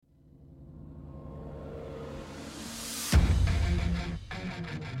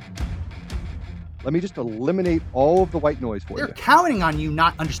Let me just eliminate all of the white noise for you. They're counting on you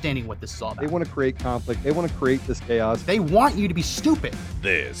not understanding what this is all about. They want to create conflict. They want to create this chaos. They want you to be stupid.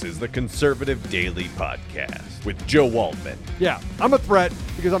 This is the Conservative Daily Podcast with Joe Waldman. Yeah, I'm a threat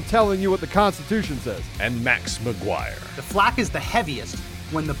because I'm telling you what the Constitution says. And Max McGuire. The flak is the heaviest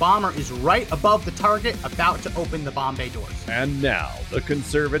when the bomber is right above the target about to open the bomb bay doors. And now, the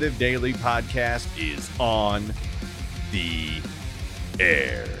Conservative Daily Podcast is on the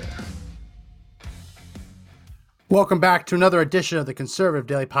air. Welcome back to another edition of the Conservative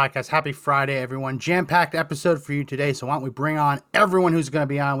Daily Podcast. Happy Friday, everyone. Jam-packed episode for you today, so why don't we bring on everyone who's going to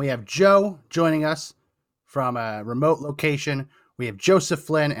be on. We have Joe joining us from a remote location. We have Joseph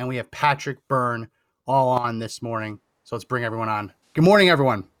Flynn, and we have Patrick Byrne all on this morning. So let's bring everyone on. Good morning,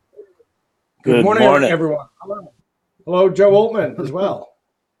 everyone. Good morning, everyone. Hello, Joe Altman as well.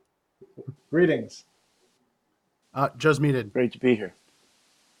 Greetings. Joe's muted. Great to be here.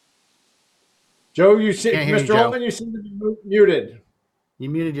 Joe, you see, Mr. Altman, you seem to be muted. You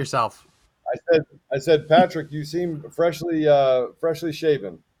muted yourself. I said, Patrick, you seem freshly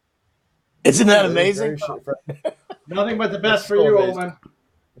shaven. Isn't that amazing? Nothing but the best for you, Altman.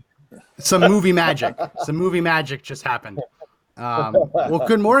 Some movie magic. Some movie magic just happened. Well,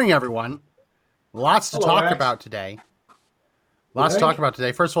 good morning, everyone. Lots to talk about today. First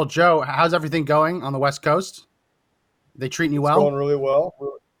of all, Joe, how's everything going on the West Coast? They treating you well? It's going really well.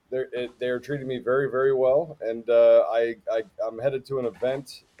 They're treating me very, very well, and I'm headed to an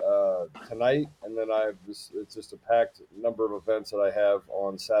event tonight, and then it's just a packed number of events that I have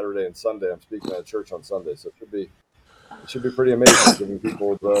on Saturday and Sunday. I'm speaking at a church on Sunday, so it should be pretty amazing, giving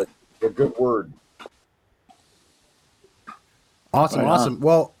people the good word. Awesome.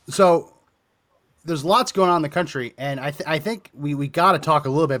 Well, so there's lots going on in the country, and I think we got to talk a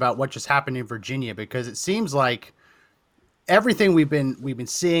little bit about what just happened in Virginia, because it seems like everything we've been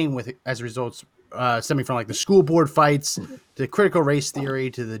seeing with as results stemming from like the school board fights, to critical race theory,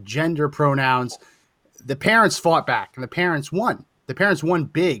 to the gender pronouns, the parents fought back and the parents won. The parents won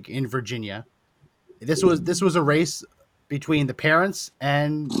big in Virginia. This was a race between the parents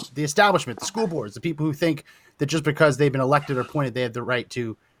and the establishment, the school boards, the people who think that just because they've been elected or appointed, they have the right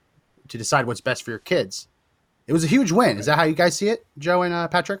to decide what's best for your kids. It was a huge win. Is that how you guys see it, Joe and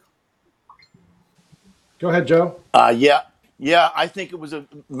Patrick? Go ahead, Joe. Yeah, I think it was a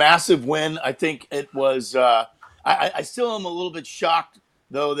massive win. I think it was. I still am a little bit shocked,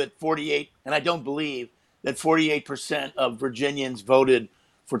 though, that 48, and I don't believe that 48% of Virginians voted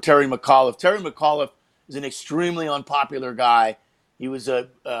for Terry McAuliffe. Terry McAuliffe is an extremely unpopular guy. He was a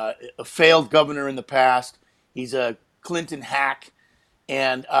failed governor in the past. He's a Clinton hack,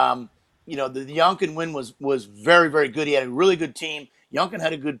 and the Youngkin win was very, very good. He had a really good team. Youngkin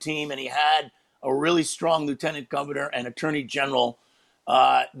had a good team, and he had a really strong lieutenant governor and attorney general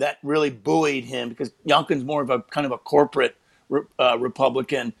that really buoyed him, because Youngkin's more of a kind of a corporate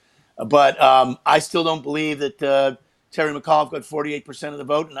Republican. But I still don't believe that Terry McAuliffe got 48% of the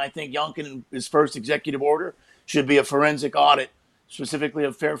vote, and I think Youngkin, in his first executive order, should be a forensic audit, specifically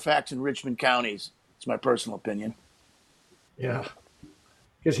of Fairfax and Richmond counties. It's my personal opinion. Yeah,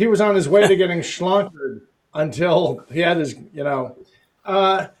 because he was on his way to getting schlonkered until he had his,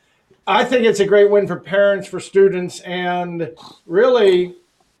 I think it's a great win for parents, for students, and really,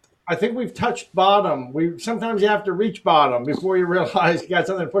 I think we've touched bottom. Sometimes you have to reach bottom before you realize you got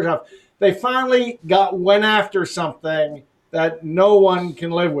something to push off. They finally went after something that no one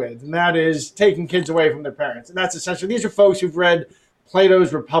can live with, and that is taking kids away from their parents. And that's essentially, these are folks who've read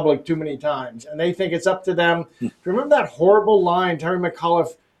Plato's Republic too many times, and they think it's up to them. Remember that horrible line Terry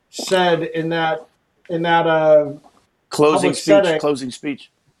McAuliffe said in that closing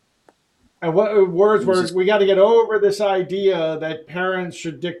speech. And what words were, we got to get over this idea that parents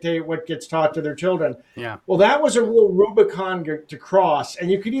should dictate what gets taught to their children. Yeah. Well, that was a real Rubicon to cross. And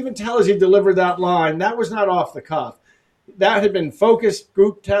you could even tell as he delivered that line, that was not off the cuff. That had been focused,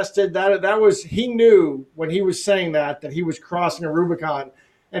 group tested. That was, he knew when he was saying that he was crossing a Rubicon.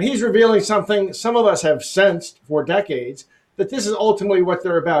 And he's revealing something some of us have sensed for decades, that this is ultimately what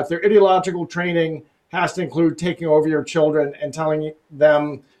they're about. Their ideological training has to include taking over your children and telling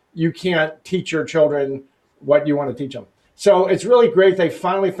them you can't teach your children what you want to teach them. So it's really great they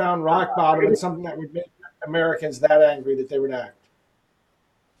finally found rock bottom and something that would make Americans that angry that they would act.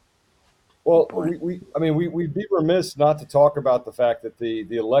 Well, we'd be remiss not to talk about the fact that the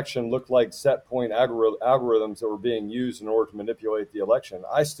election looked like set point algorithms that were being used in order to manipulate the election.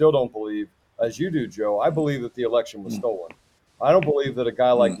 I still don't believe, as you do, Joe, I believe that the election was stolen. I don't believe that a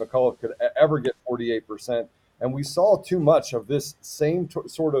guy like McAuliffe could ever get 48%. And we saw too much of this same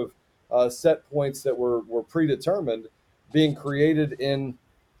sort of set points that were predetermined being created in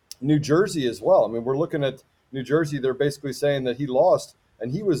New Jersey as well. I mean, we're looking at New Jersey. They're basically saying that he lost,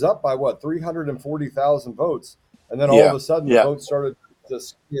 and he was up by 340,000 votes, and then all of a sudden the vote started to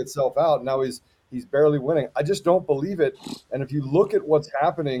see itself out. Now he's barely winning. I just don't believe it. And if you look at what's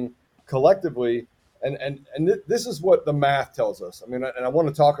happening collectively, and this is what the math tells us. I mean, and I want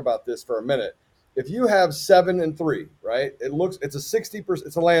to talk about this for a minute. If you have 7-3, right? It's a 60%.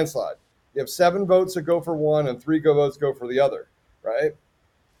 It's a landslide. You have 7 votes that go for one, and 3 votes go for the other, right?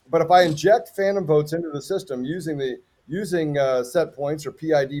 But if I inject phantom votes into the system using set points or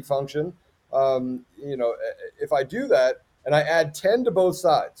PID function, if I do that and I add 10 to both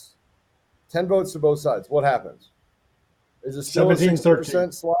sides, 10 votes to both sides, what happens? Is it still a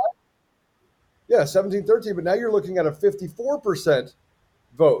 60% slide? Yeah, 17-13, but now you're looking at a 54%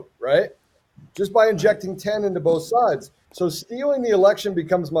 vote, right? Just by injecting 10 into both sides. So stealing the election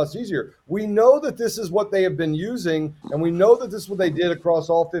becomes much easier. We know that this is what they have been using, and we know that this is what they did across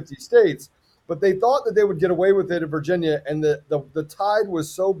all 50 states, but they thought that they would get away with it in Virginia, and the tide was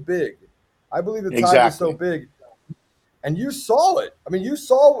so big. I believe the tide was so big. And you saw it. I mean, you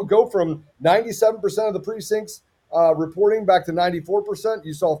saw it go from 97% of the precincts reporting back to 94%.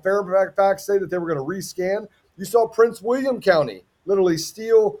 You saw Fairfax say that they were going to rescan. You saw Prince William County literally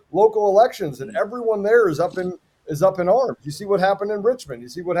steal local elections, and everyone there is up in arms. You see what happened in Richmond. You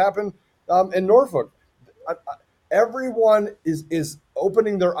see what happened in Norfolk. Everyone is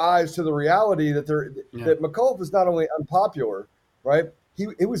opening their eyes to the reality that that McAuliffe is not only unpopular, right?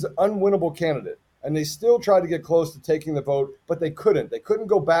 He was an unwinnable candidate, and they still tried to get close to taking the vote, but they couldn't. They couldn't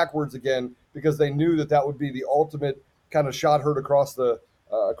go backwards again because they knew that would be the ultimate kind of shot heard across the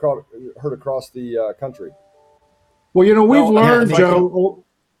country. Well, we've learned, Joe.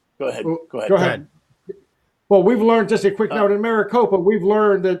 Go ahead. Go ahead. Well, we've learned, just a quick note, in Maricopa, we've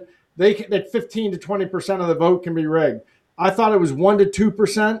learned that that 15 to 20% of the vote can be rigged. I thought it was 1 to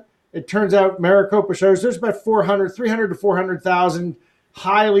 2%. It turns out Maricopa shows there's about 300 to 400,000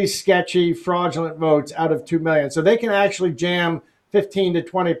 highly sketchy, fraudulent votes out of 2 million. So they can actually jam 15 to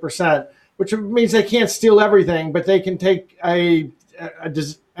 20%, which means they can't steal everything, but they can take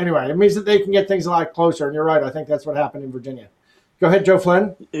anyway, it means that they can get things a lot closer. And you're right. I think that's what happened in Virginia. Go ahead, Joe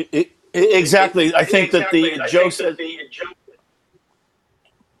Flynn. Exactly. I think that Joe said.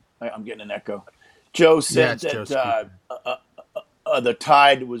 I'm getting an echo. Joe said that the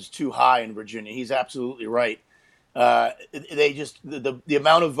tide was too high in Virginia. He's absolutely right. They just the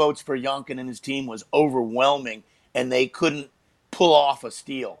amount of votes for Youngkin and his team was overwhelming, and they couldn't pull off a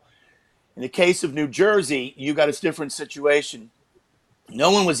steal. In the case of New Jersey, you got a different situation.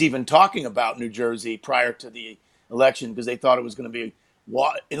 No one was even talking about New Jersey prior to the election because they thought it was going to be,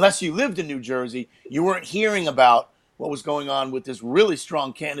 unless you lived in New Jersey, you weren't hearing about what was going on with this really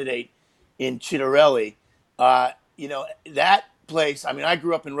strong candidate in Citarelli. That place, I mean, I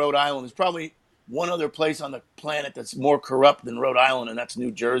grew up in Rhode Island. There's probably one other place on the planet that's more corrupt than Rhode Island, and that's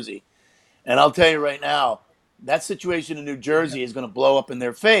New Jersey. And I'll tell you right now, that situation in New Jersey is going to blow up in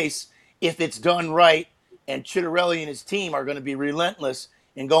their face if it's done right, and Citarelli and his team are going to be relentless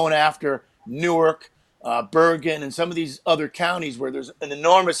in going after Newark, Bergen, and some of these other counties where there's an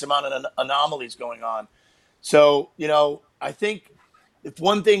enormous amount of anomalies going on. So, I think if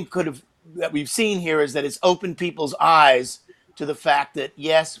one thing that we've seen here is that it's opened people's eyes to the fact that,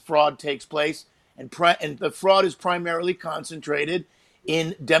 yes, fraud takes place, and the fraud is primarily concentrated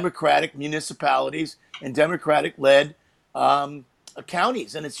in Democratic municipalities and Democratic-led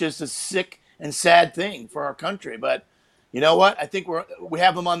counties. And it's just a sick and sad thing for our country. But you know what? I think we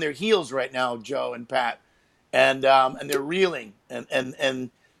have them on their heels right now, Joe and Pat, and they're reeling,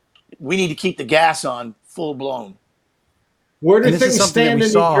 and we need to keep the gas on full blown. Where do things stand in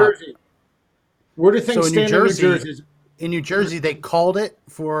New Jersey? Where do things stand in New Jersey? In New Jersey, they called it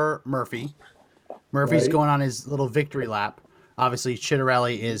for Murphy. Murphy's going on his little victory lap. Obviously,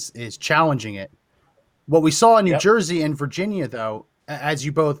 Citarelli is challenging it. What we saw in New Jersey and Virginia, though, as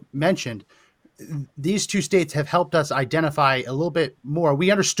you both mentioned, these two states have helped us identify a little bit more.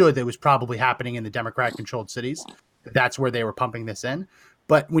 We understood that it was probably happening in the Democrat-controlled cities. That's where they were pumping this in.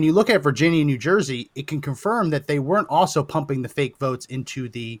 But when you look at Virginia and New Jersey, it can confirm that they weren't also pumping the fake votes into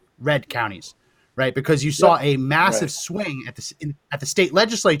the red counties, right? Because you saw a massive swing at the state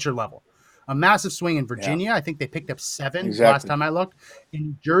legislature level. A massive swing in Virginia. Yeah. I think they picked up 7 last time I looked. In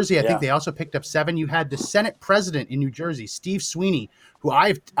New Jersey, I think they also picked up 7. You had the Senate president in New Jersey, Steve Sweeney, who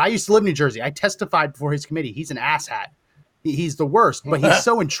I used to live in New Jersey. I testified before his committee. He's an asshat. He's the worst, but he's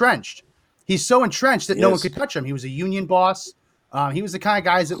so entrenched. He's so entrenched that no one could touch him. He was a union boss. He was the kind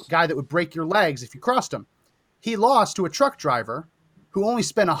of guy that would break your legs if you crossed him. He lost to a truck driver who only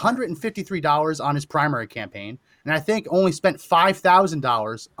spent $153 on his primary campaign, and I think only spent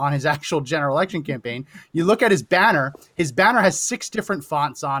 $5,000 on his actual general election campaign. You look at his banner has 6 different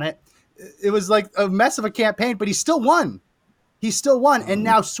fonts on it. It was like a mess of a campaign, but he still won. And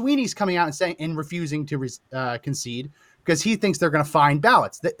now Sweeney's coming out and saying and refusing to concede because he thinks they're going to find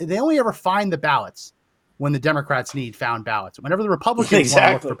ballots. They only ever find the ballots when the Democrats need found ballots. Whenever the Republicans want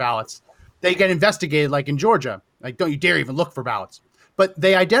to look for ballots, they get investigated, like in Georgia. Like, don't you dare even look for ballots. But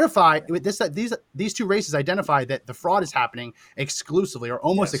they identify with this that these 2 races identify that the fraud is happening exclusively or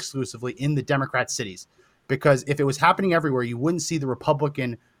almost exclusively in the Democrat cities. Because if it was happening everywhere, you wouldn't see the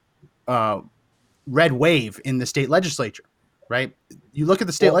Republican red wave in the state legislature, right? You look at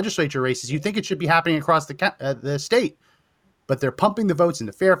the state legislature races, you think it should be happening across the state, but they're pumping the votes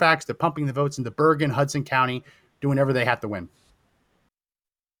into Fairfax, they're pumping the votes into Bergen, Hudson County, doing whatever they have to win.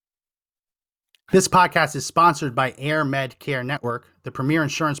 This podcast is sponsored by Air Med Care Network, the premier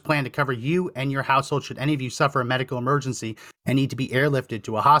insurance plan to cover you and your household should any of you suffer a medical emergency and need to be airlifted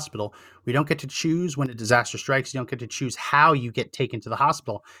to a hospital. We don't get to choose when a disaster strikes. You don't get to choose how you get taken to the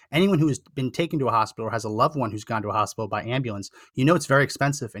hospital. Anyone who has been taken to a hospital or has a loved one who's gone to a hospital by ambulance, you know it's very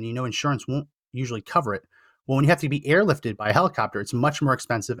expensive and you know insurance won't usually cover it. Well, when you have to be airlifted by a helicopter, it's much more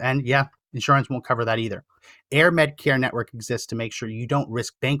expensive. And yeah, insurance won't cover that either. Air Med Care Network exists to make sure you don't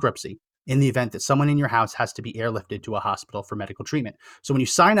risk bankruptcy in the event that someone in your house has to be airlifted to a hospital for medical treatment. So when you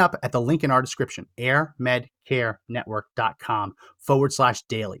sign up at the link in our description,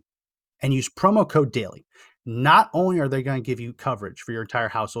 airmedcarenetwork.com/daily, and use promo code daily, not only are they going to give you coverage for your entire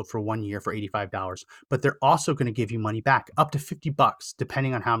household for 1 year for $85, but they're also going to give you money back up to $50,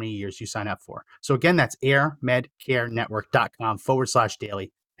 depending on how many years you sign up for. So again, that's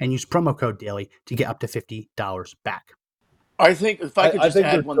airmedcarenetwork.com/daily, and use promo code daily to get up to $50 back. I think if I could just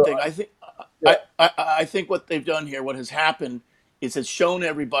add one thing, I think what they've done here, what has happened, is it's shown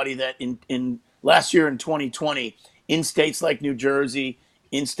everybody that in last year in 2020, in states like New Jersey,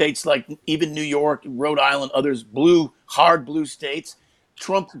 in states like even New York, Rhode Island, others hard blue states,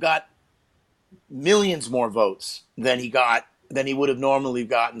 Trump got millions more votes than he would have normally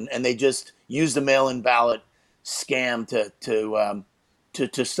gotten, and they just used the mail-in ballot scam to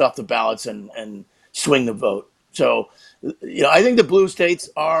stuff the ballots and swing the vote. So, I think the blue states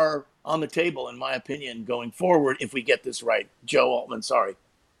are on the table, in my opinion, going forward if we get this right. Joe Altman, sorry.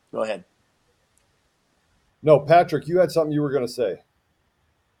 Go ahead. No, Patrick, you had something you were going to say.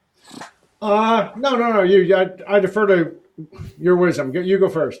 No. I defer to your wisdom. You go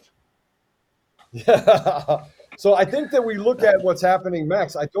first. Yeah. So I think that we look at what's happening,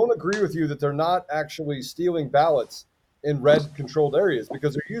 Max. I don't agree with you that they're not actually stealing ballots in red-controlled areas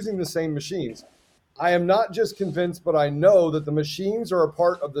because they're using the same machines. I am not just convinced, but I know that the machines are a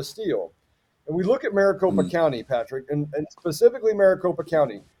part of the steal. And we look at Maricopa County, Patrick, and specifically Maricopa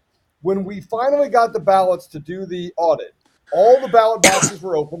County. When we finally got the ballots to do the audit, all the ballot boxes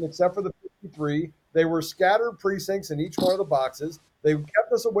were open except for the 53. They were scattered precincts in each one of the boxes. They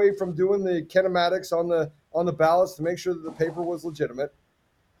kept us away from doing the kinematics on the ballots to make sure that the paper was legitimate.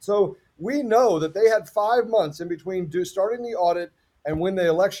 So we know that they had 5 months in between starting the audit and when the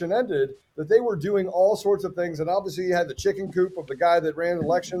election ended, that they were doing all sorts of things. And obviously you had the chicken coop of the guy that ran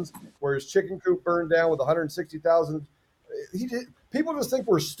elections where his chicken coop burned down with 160,000. People just think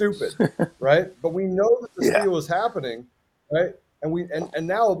we're stupid, right? But we know that the steal is happening, right? And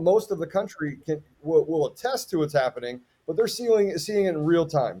now most of the country will attest to it's happening, but they're seeing it in real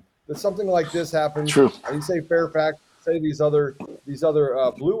time. That something like this happens. True. And you say Fairfax, say these other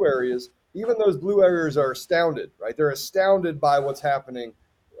blue areas. Even those blue areas are astounded, right? They're astounded by what's happening,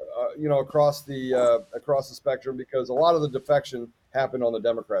 across the spectrum because a lot of the defection happened on the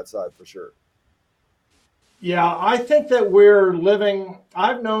Democrat side for sure. Yeah, I think that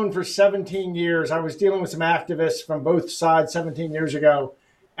I've known for 17 years, I was dealing with some activists from both sides 17 years ago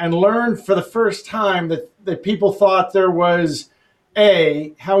and learned for the first time that people thought there was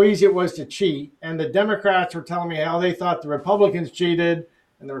how easy it was to cheat. And the Democrats were telling me how they thought the Republicans cheated.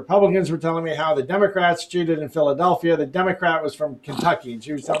 And the Republicans were telling me how the Democrats cheated in Philadelphia. The Democrat was from Kentucky. And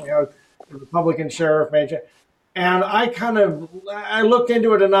she was telling me how the Republican sheriff made it. And I looked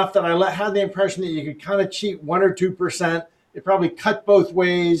into it enough that I had the impression that you could kind of cheat 1 or 2%. It probably cut both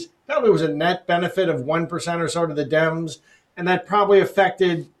ways. Probably was a net benefit of 1% or so to the Dems. And that probably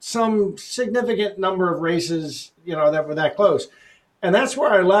affected some significant number of races, that were that close. And that's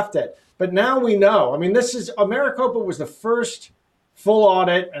where I left it. But now we know. I mean, Maricopa was the first full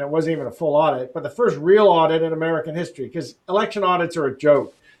audit, and it wasn't even a full audit, but the first real audit in American history, because election audits are a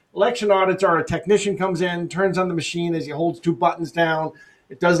joke. Election audits are a technician comes in, turns on the machine as he holds 2 buttons down.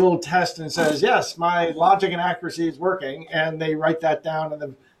 It does a little test and says, yes, my logic and accuracy is working. And they write that down in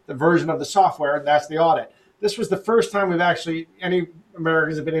the version of the software, and that's the audit. This was the first time any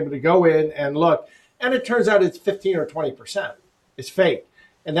Americans have been able to go in and look. And it turns out it's 15 or 20%. It's fake.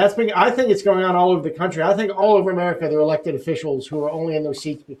 And I think it's going on all over the country. I think all over America, there are elected officials who are only in those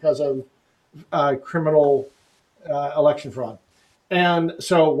seats because of criminal election fraud. And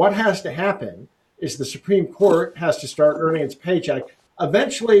so what has to happen is the Supreme Court has to start earning its paycheck.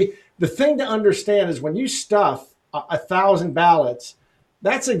 Eventually, the thing to understand is when you stuff 1,000 ballots,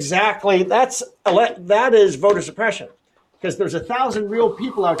 that is voter suppression, because there's 1,000 real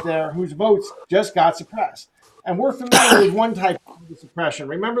people out there whose votes just got suppressed. And we're familiar with one type of voter suppression.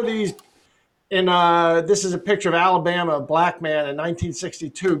 Remember these? This is a picture of Alabama, a black man in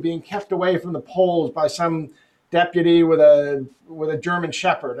 1962 being kept away from the polls by some deputy with a German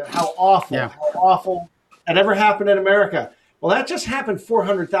Shepherd. And how awful that ever happened in America. Well, that just happened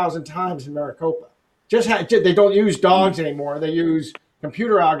 400,000 times in Maricopa. They don't use dogs anymore. They use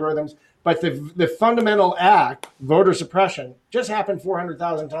computer algorithms. But the fundamental act, voter suppression, just happened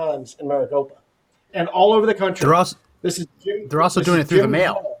 400,000 times in Maricopa and all over the country. They're also doing it through the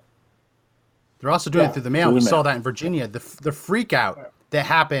mail. They're also doing it through the mail. We saw that in Virginia. The freak out that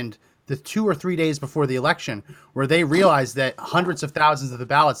happened the 2 or 3 days before the election, where they realized that hundreds of thousands of the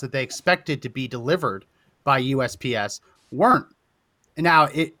ballots that they expected to be delivered by USPS weren't. And now,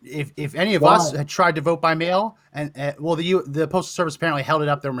 if any of us had tried to vote by mail, and the Postal Service apparently held it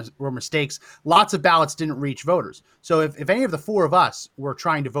up, there were mistakes. Lots of ballots didn't reach voters. So if any of the four of us were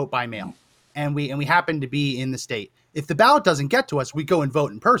trying to vote by mail, and we happen to be in the state, if the ballot doesn't get to us, we go and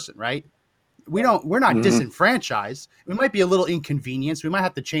vote in person, right? We're not disenfranchised. We might be a little inconvenienced. We might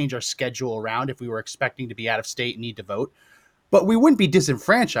have to change our schedule around if we were expecting to be out of state and need to vote. But we wouldn't be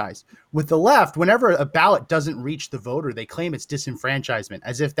disenfranchised. With the left, whenever a ballot doesn't reach the voter, they claim it's disenfranchisement,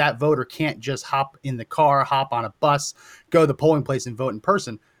 as if that voter can't just hop in the car, hop on a bus, go to the polling place and vote in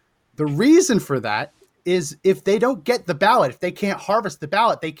person. The reason for that is if they don't get the ballot, if they can't harvest the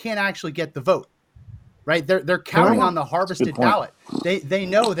ballot, they can't actually get the vote, right? They're counting on the harvested ballot. They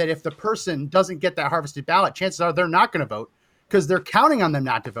know that if the person doesn't get that harvested ballot, chances are they're not going to vote because they're counting on them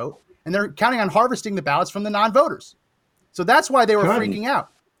not to vote, and they're counting on harvesting the ballots from the non-voters. So that's why they were freaking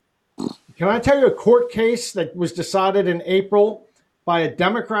out. Can I tell you a court case that was decided in April by a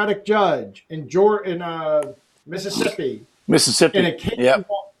Democratic judge in Mississippi? In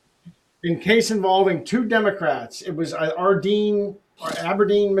a case involving two Democrats. It was Aberdeen,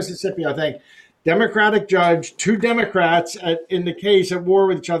 Mississippi, I think. Democratic judge, two Democrats in the case at war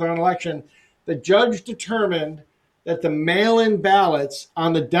with each other on election. The judge determined that the mail-in ballots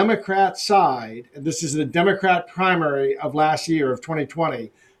on the Democrat side, and this is the Democrat primary of last year of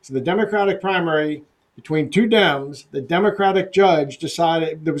 2020. So the Democratic primary between two Dems, the Democratic judge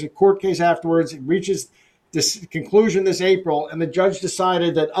decided, there was a court case afterwards, it reaches this conclusion this April, and the judge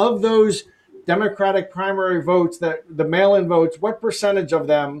decided that of those Democratic primary votes, that the mail-in votes, what percentage of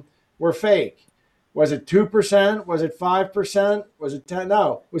them were fake? Was it 2%? Was it 5%? Was it 10?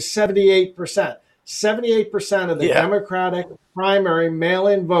 No, it was 78%. 78% of the Democratic primary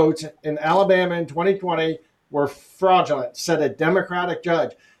mail-in votes in Alabama in 2020 were fraudulent, said a Democratic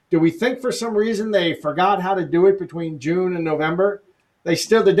judge. Do we think for some reason they forgot how to do it between June and November?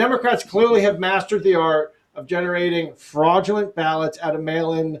 The Democrats clearly have mastered the art of generating fraudulent ballots out of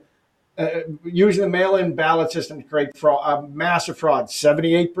mail-in, using the mail-in ballot system to create massive fraud,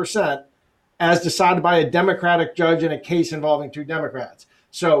 78%, as decided by a Democratic judge in a case involving two Democrats.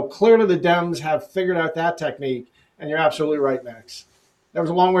 So clearly the Dems have figured out that technique, and you're absolutely right, Max. That was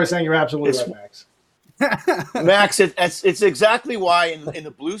a long way of saying you're absolutely right, Max. Max, it's exactly why in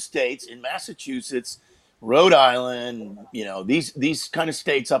the blue states, in Massachusetts, Rhode Island, these kind of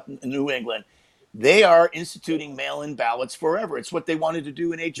states up in New England, they are instituting mail-in ballots forever. It's what they wanted to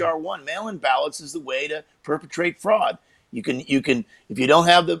do in HR 1. Mail-in ballots is the way to perpetrate fraud. You can if you don't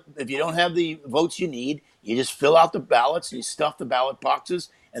have the votes you need, you just fill out the ballots, you stuff the ballot boxes,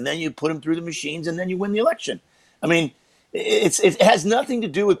 and then you put them through the machines, and then you win the election. I mean, it has nothing to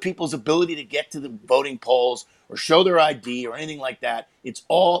do with people's ability to get to the voting polls or show their ID or anything like that. It's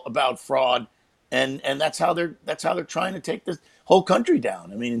all about fraud, and that's how they're trying to take the whole country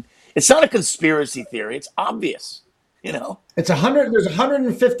down. I mean, it's not a conspiracy theory; it's obvious. It's 100. There's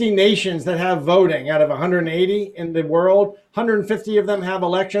 150 nations that have voting out of 180 in the world. 150 of them have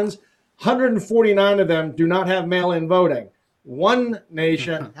elections. 149 of them do not have mail-in voting. One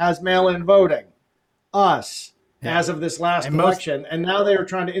nation has mail-in voting, us, as of this last election. And now they are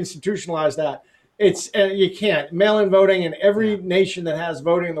trying to institutionalize that. It's you can't mail-in voting in every nation that has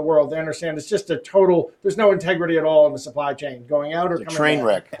voting in the world. They understand it's just a total. There's no integrity at all in the supply chain going out or It's a coming train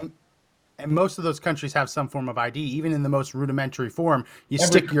back. wreck. And most of those countries have some form of ID, even in the most rudimentary form. You Every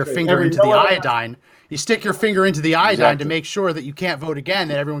stick your country, finger into no the other iodine. You stick your finger into the iodine Exactly. to make sure that you can't vote again,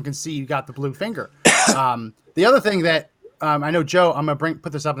 that everyone can see you got the blue finger. The other thing that I know, Joe, I'm going to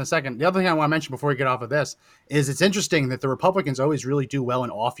put this up in a second. The other thing I want to mention before we get off of this is it's interesting that the Republicans always really do well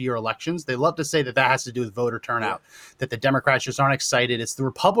in off-year elections. They love to say that has to do with voter turnout, that the Democrats just aren't excited. It's the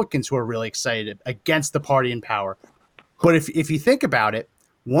Republicans who are really excited against the party in power. But if you think about it,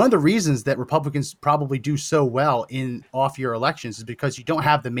 one of the reasons that Republicans probably do so well in off-year elections is because you don't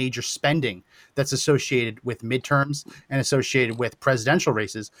have the major spending that's associated with midterms and associated with presidential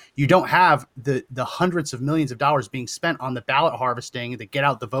races. You don't have the hundreds of millions of dollars being spent on the ballot harvesting, the get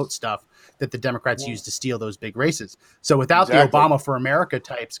out the vote stuff that the Democrats use to steal those big races. So without the Obama for America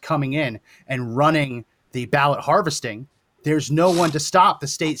types coming in and running the ballot harvesting, there's no one to stop the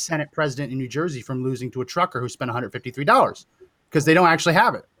state Senate president in New Jersey from losing to a trucker who spent $153. Because they don't actually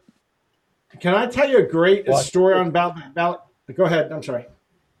have it. Can I tell you a great story on ballot? Go ahead. I'm sorry.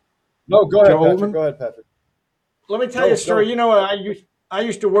 No, go ahead, Joe Patrick. Oldman? Go ahead, Patrick. Let me tell you a story. You know, I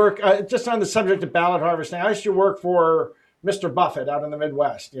used to work just on the subject of ballot harvesting. I used to work for Mr. Buffett out in the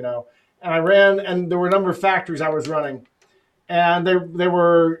Midwest. You know, and I ran, and there were a number of factories I was running, and they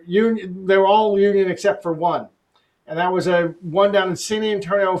were union. They were all union except for one, and that was a one down in San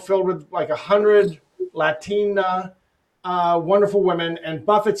Antonio filled with like 100 Latina. Wonderful women. And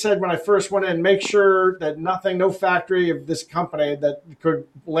Buffett said when I first went in, make sure that no factory of this company that could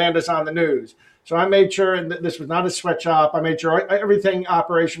land us on the news. So I made sure, and this was not a sweatshop. I made sure everything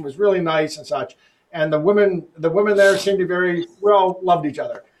operation was really nice and such. And the women there seemed to we all loved each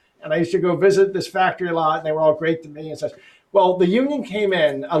other. And I used to go visit this factory a lot, and they were all great to me and such. Well, the union came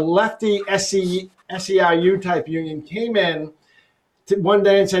in, a lefty SEIU type union came in one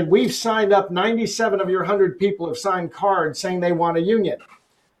day and said, we've signed up 97 of your 100 people have signed cards saying they want a union.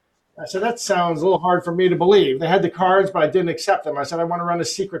 I said, that sounds a little hard for me to believe. They had the cards, but I didn't accept them. I said, I want to run a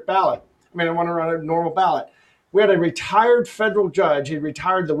secret ballot. I want to run a normal ballot. We had a retired federal judge. He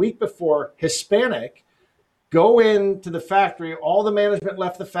retired the week before, Hispanic, go into the factory. All the management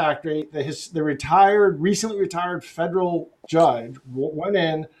left the factory. The recently retired federal judge went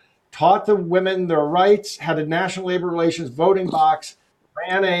in, taught the women their rights, had a National Labor Relations voting box,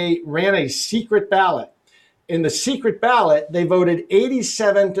 ran a secret ballot. In the secret ballot, they voted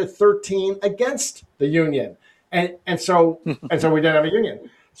 87-13 against the union. And so we didn't have a union.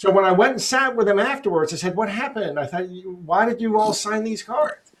 So when I went and sat with him afterwards, I said, what happened? I thought, why did you all sign these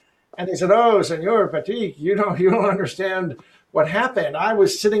cards? And they said, oh, Senor Patrick, you don't understand what happened. I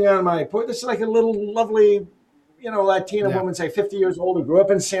was sitting on my porch. This is like a little lovely, Latina woman, say 50 years old, who grew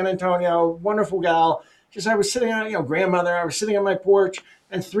up in San Antonio, wonderful gal. Just I was sitting on, grandmother, I was sitting on my porch,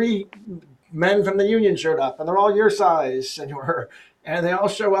 and 3 men from the union showed up, and they're all your size, Senor. And they all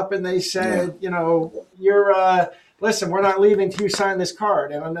show up and they said, listen, we're not leaving till you sign this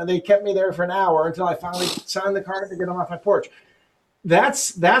card. And they kept me there for an hour until I finally signed the card to get them off my porch.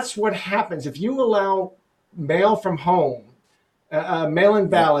 That's what happens if you allow mail from home, mail-in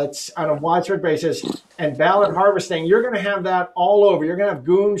ballots on a widespread basis, and ballot harvesting. You're going to have that all over. You're going to have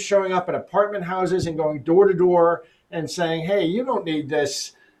goons showing up at apartment houses and going door to door and saying, hey, you don't need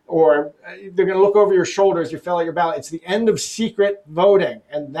this. Or they're going to look over your shoulder as you fill out your ballot. It's the end of secret voting.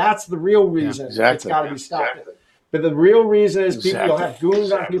 And that's the real reason it's got to be stopped. Exactly. But the real reason is you'll have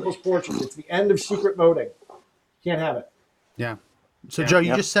goons on people's porches. It's the end of secret voting. You can't have it. Yeah. So, Joe,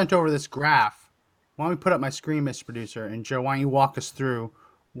 you just sent over this graph. Why don't we put up my screen, Mr. Producer? And, Joe, why don't you walk us through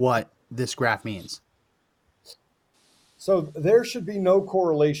what this graph means? So there should be no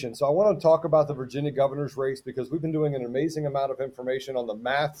correlation. So I want to talk about the Virginia governor's race because we've been doing an amazing amount of information on the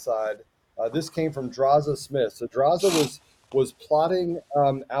math side. This came from Draza Smith. So Draza was plotting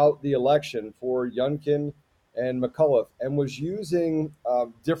out the election for Youngkin and McAuliffe and was using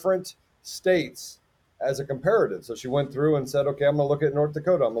different states as a comparative. So she went through and said, okay, I'm going to look at North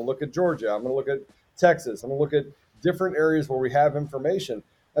Dakota. I'm going to look at Georgia. I'm going to look at Texas. I'm going to look at different areas where we have information.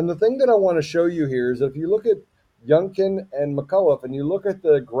 And the thing that I want to show you here is if you look at Youngkin and McAuliffe and you look at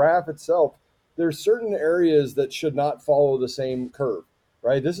the graph itself, there's certain areas that should not follow the same curve,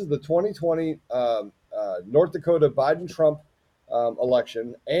 right? This is the 2020 North Dakota Biden-Trump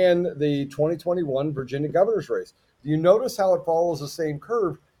election and the 2021 Virginia governor's race. Do you notice how it follows the same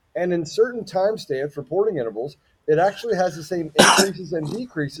curve? And in certain timestamps, reporting intervals, it actually has the same increases and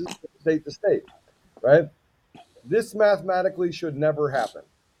decreases from state to state, right? This mathematically should never happen.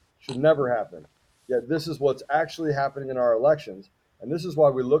 Should never happen. Yet this is what's actually happening in our elections. And this is why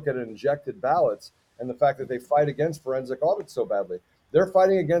we look at injected ballots and the fact that they fight against forensic audits so badly. They're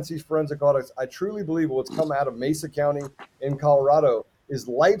fighting against these forensic audits. I truly believe what's come out of Mesa County in Colorado is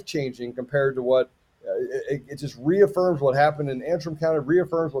life-changing compared to what it just reaffirms what happened in Antrim County,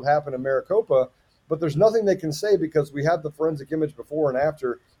 reaffirms what happened in Maricopa. But there's nothing they can say because we have the forensic image before and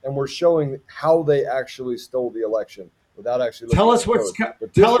after, and we're showing how they actually stole the election without actually looking tell us what's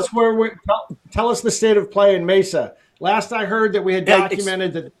tell us the state of play in Mesa. Last I heard that we had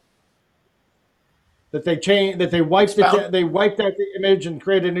documented that they changed, that they wiped out the image and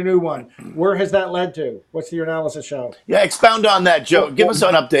created a new one. Where has that led to? What's your analysis show? Yeah, expound on that, Joe. Give us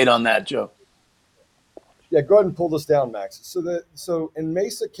an update on that, Joe. Yeah, go ahead and pull this down, Max. So in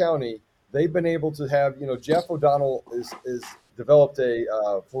Mesa County, they've been able to have, Jeff O'Donnell is developed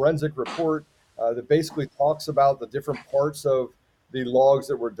a forensic report that basically talks about the different parts of the logs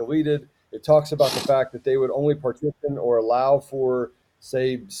that were deleted. It talks about the fact that they would only partition or allow for,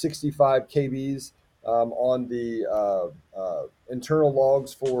 say, 65 KBs on the internal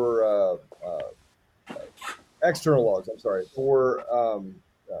logs for external logs. I'm sorry, for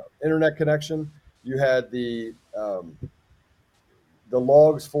internet connection. You had the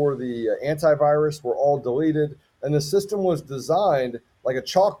logs for the antivirus were all deleted, and the system was designed like a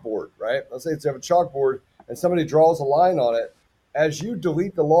chalkboard, right? Let's say you have a chalkboard and somebody draws a line on it. As you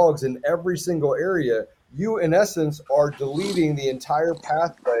delete the logs in every single area, you in essence are deleting the entire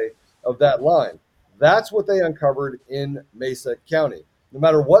pathway of that line. That's what they uncovered in Mesa County. No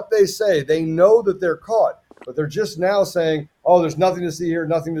matter what they say, they know that they're caught, but they're just now saying, oh, there's nothing to see here,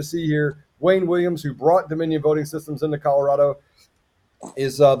 nothing to see here. Wayne Williams, who brought Dominion voting systems into Colorado,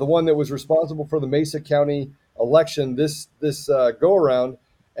 is the one that was responsible for the Mesa County election this go around.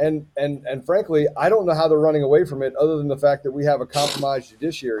 And frankly, I don't know how they're running away from it other than the fact that we have a compromised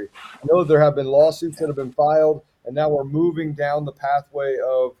judiciary. I know there have been lawsuits that have been filed, and now we're moving down the pathway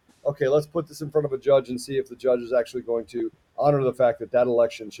of, okay, let's put this in front of a judge and see if the judge is actually going to honor the fact that that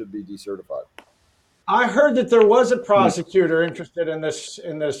election should be decertified. I heard that there was a prosecutor interested in this,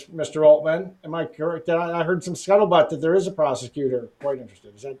 Mr. Altman. Am I correct? I heard some scuttlebutt that there is a prosecutor quite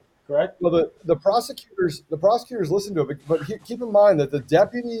interested. Is that correct? Well, the prosecutors listen to it, but keep in mind that the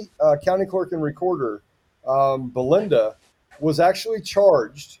deputy county clerk and recorder, Belinda, was actually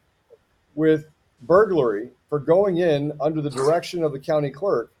charged with burglary for going in under the direction of the county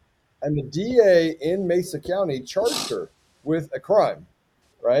clerk, and the DA in Mesa County charged her with a crime,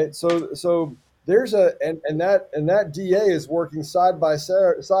 right? So there's that DA is working side by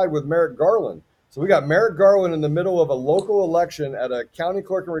side with Merrick Garland. So we got Merrick Garland in the middle of a local election at a county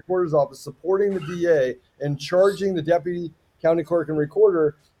clerk and recorder's office supporting the DA and charging the deputy county clerk and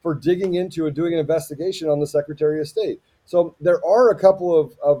recorder for digging into and doing an investigation on the Secretary of State. So there are a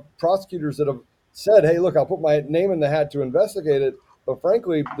couple of prosecutors that have said, hey, look, I'll put my name in the hat to investigate it. But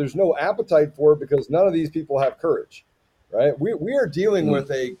frankly, there's no appetite for it because none of these people have courage, right? We are dealing with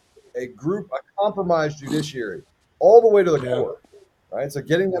a compromised judiciary all the way to the core, right? So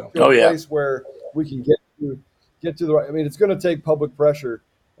getting them to a place where we can get to the right. I mean, it's going to take public pressure.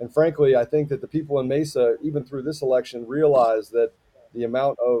 And frankly, I think that the people in Mesa, even through this election, realize that the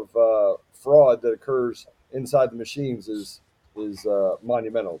amount of fraud that occurs inside the machines is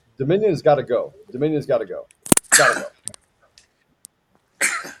monumental. Dominion has got to go. Dominion's got to go. Got to go.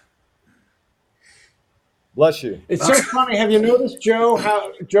 Bless you. It's so funny. Have you noticed, Joe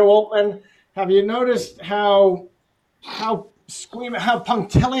Altman? Have you noticed how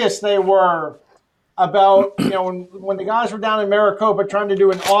punctilious they were about, when the guys were down in Maricopa trying to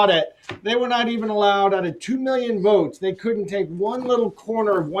do an audit, they were not even allowed out of 2 million votes. They couldn't take one little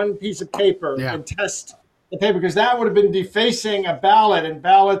corner of one piece of paper and test the paper because that would have been defacing a ballot, and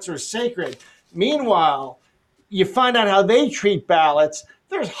ballots are sacred. Meanwhile, you find out how they treat ballots.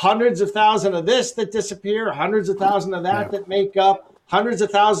 There's hundreds of thousands of this that disappear, hundreds of thousands of that that make up, hundreds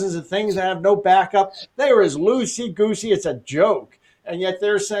of thousands of things that have no backup. They are as loosey-goosey. It's a joke. And yet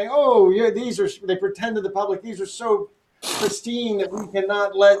they're saying, oh, yeah, they pretend to the public, these are so pristine that we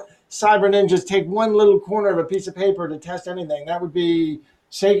cannot let cyber ninjas take one little corner of a piece of paper to test anything. That would be,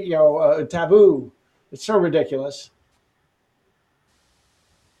 taboo. It's so ridiculous.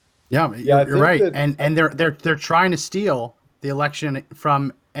 Yeah, you're right. And they're trying to steal the election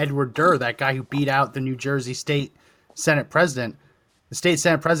from Edward Durr, that guy who beat out the New Jersey State Senate President. The State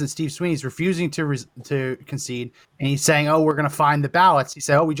Senate President, Steve Sweeney, is refusing to concede, and he's saying, oh, we're going to find the ballots. He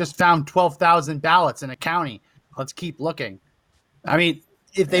said, oh, we just found 12,000 ballots in a county. Let's keep looking. I mean,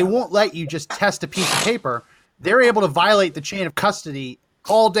 if they won't let you just test a piece of paper, they're able to violate the chain of custody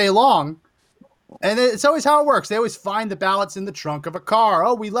all day long And it's always how it works. They always find the ballots in the trunk of a car.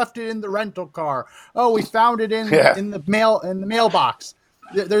 Oh, we left it in the rental car. Oh, we found it in the mailbox.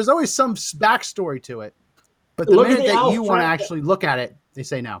 There's always some backstory to it. But the minute that you want to actually look at it, they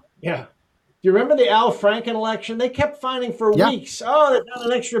say no. Yeah. Do you remember the Al Franken election? They kept finding for weeks. Oh, they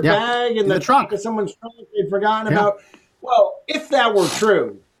found an extra bag in the trunk of someone's trunk they'd forgotten about. Well, if that were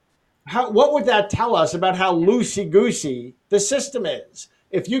true, what would that tell us about how loosey-goosey the system is?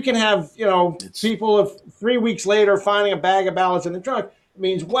 If you can have, people 3 weeks later finding a bag of ballots in the trunk, it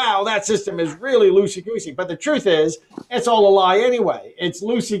means, wow, that system is really loosey-goosey. But the truth is, it's all a lie anyway. It's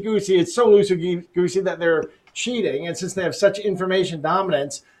loosey-goosey. It's so loosey-goosey that they're cheating. And since they have such information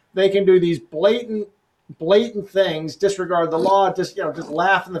dominance, they can do these blatant things, disregard the law, just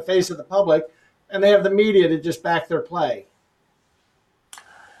laugh in the face of the public, and they have the media to just back their play.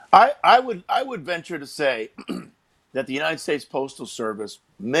 I would venture to say that the United States Postal Service,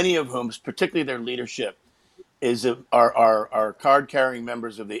 many of whom, particularly their leadership, are card-carrying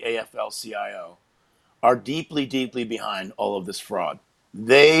members of the AFL-CIO, are deeply, deeply behind all of this fraud.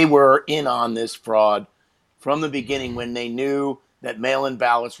 They were in on this fraud from the beginning when they knew that mail-in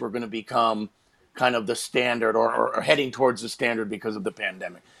ballots were going to become kind of the standard or heading towards the standard because of the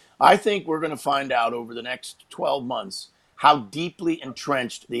pandemic. I think we're going to find out over the next 12 months how deeply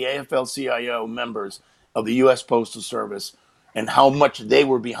entrenched the AFL-CIO members of the U.S. Postal Service and how much they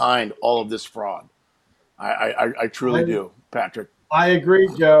were behind all of this fraud. I truly do, Patrick. I agree,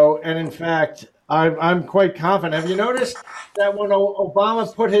 Joe. And in fact, I'm quite confident. Have you noticed that when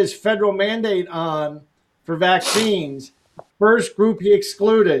Obama put his federal mandate on for vaccines, first group he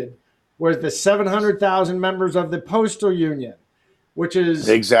excluded was the 700,000 members of the postal union, which is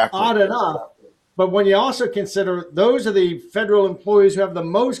odd enough. But when you also consider those are the federal employees who have the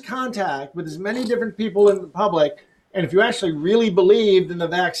most contact with as many different people in the public, and if you actually really believed in the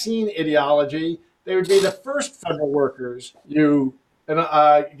vaccine ideology, they would be the first federal workers you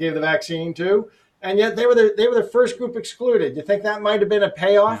gave the vaccine to, and yet they were the first group excluded. Do you think that might have been a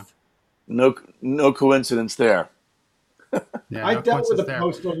payoff? No coincidence there. I dealt with the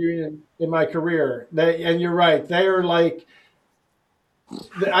postal union in my career, and you're right. They are like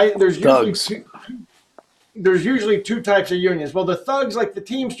there's usually two types of unions. Well, the thugs like the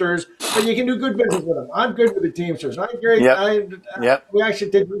Teamsters, but you can do good business with them. I'm good with the Teamsters. We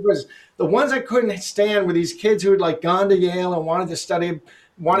actually did good business. The ones I couldn't stand were these kids who had gone to Yale and wanted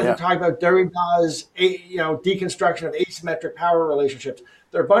to talk about Derrida's deconstruction of asymmetric power relationships.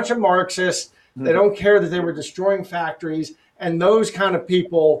 They're a bunch of Marxists. They don't care that they were destroying factories. And those kind of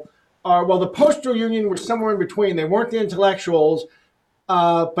people are, the postal union was somewhere in between. They weren't the intellectuals,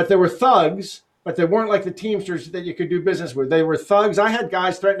 but they were thugs, but they weren't like the Teamsters that you could do business with. They were thugs. I had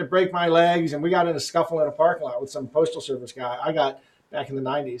guys threaten to break my legs, and we got in a scuffle in a parking lot with some postal service guy I got back in the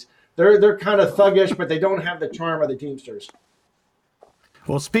 90s. They're kind of thuggish, but they don't have the charm of the Teamsters.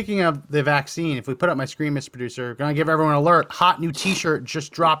 Well, speaking of the vaccine, if we put up my screen, Mr. Producer, going to give everyone an alert. Hot new T-shirt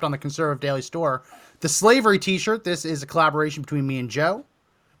just dropped on the Conservative Daily Store. The slavery T-shirt. This is a collaboration between me and Joe.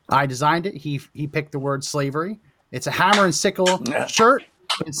 I designed it. He picked the word slavery. It's a hammer and sickle shirt.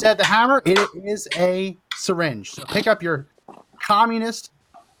 Instead of the hammer, it is a syringe. So pick up your communist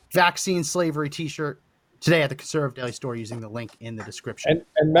vaccine slavery T-shirt today at the Conservative Daily Store using the link in the description.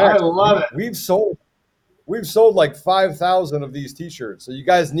 And Matt, I love it. We've sold like 5,000 of these T-shirts. So you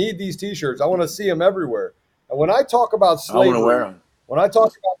guys need these T-shirts. I want to see them everywhere. And when I talk about slavery, I want to wear them. When I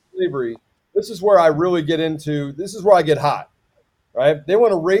talk about slavery, this is where I really get into. This is where I get hot. Right? They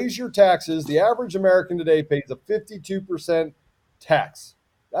want to raise your taxes. The average American today pays a 52% tax.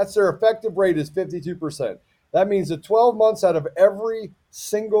 That's their effective rate is 52%. That means that 12 months out of every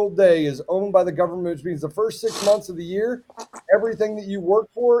single day is owned by the government, which means the first 6 months of the year, everything that you work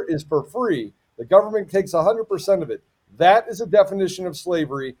for is for free. The government takes 100% of it. That is a definition of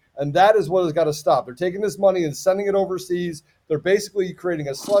slavery, and that is what has got to stop. They're taking this money and sending it overseas. They're basically creating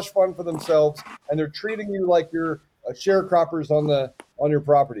a slush fund for themselves, and they're treating you like you're sharecroppers on your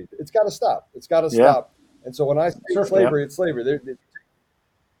property. It's got to stop. It's got to stop. And so when I say slavery, it's slavery.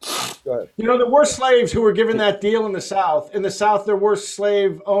 Go ahead. There were slaves who were given that deal in the South. In the South, there were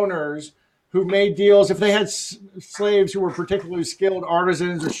slave owners who made deals. If they had slaves who were particularly skilled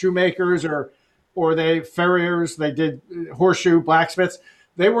artisans or shoemakers or they farriers, they did horseshoe blacksmiths,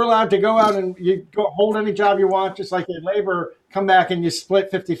 they were allowed to go out and you go hold any job you want, just like a labor, come back and you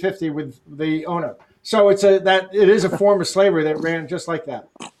split 50-50 with the owner. So it is a form of slavery that ran just like that.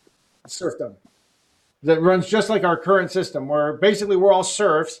 Serfdom. That runs just like our current system, where basically we're all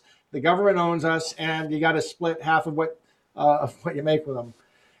serfs. The government owns us, and you got to split half of what you make with them.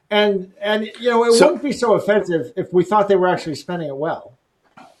 And it wouldn't be so offensive if we thought they were actually spending it well.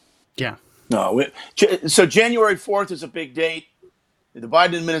 Yeah. No. So January 4th is a big date. The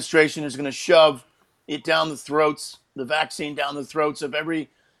Biden administration is going to shove it down the throats, the vaccine down the throats of every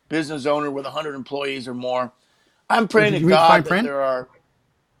business owner with 100 employees or more. I'm praying Did to you read the fine God that print? there are.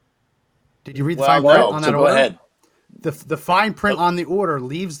 Did you read the Well, fine print no. on So that go order? ahead. The fine print on the order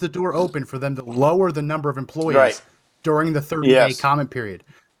leaves the door open for them to lower the number of employees Right. during the 30-day Yes. comment period.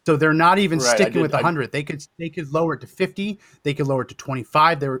 So they're not even Right, sticking with 100. They could lower it to 50. They could lower it to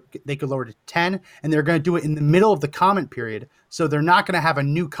 25. They could lower it to 10, and they're going to do it in the middle of the comment period. So they're not going to have a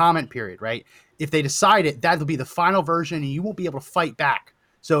new comment period, right? If they decide it, that'll be the final version, and you won't be able to fight back.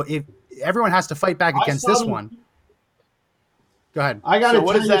 So if everyone has to fight back against this one, go ahead. I got to So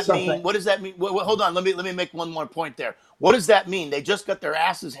what tell does you that something. mean? What does that mean? Hold on. Let me make one more point there. What does that mean? They just got their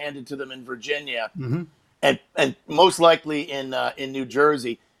asses handed to them in Virginia, and most likely in New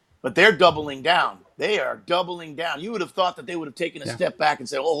Jersey, but they're doubling down. They are doubling down. You would have thought that they would have taken a step back and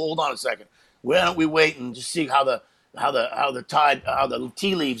said, "Oh, hold on a second. Why don't we wait and just see how the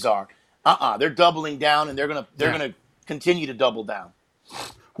tea leaves are?" They're doubling down, and they're gonna continue to double down.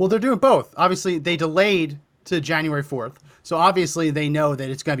 Well, they're doing both. Obviously, they delayed to January 4th. So obviously they know that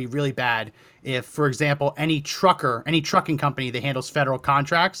it's going to be really bad if, for example, any trucking company that handles federal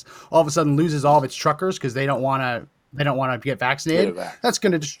contracts all of a sudden loses all of its truckers because they don't want to get vaccinated. That's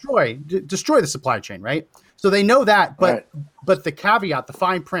going to destroy the supply chain, right? So they know that, but the caveat, the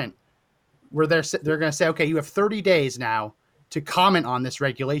fine print, where they're going to say, okay, you have 30 days now to comment on this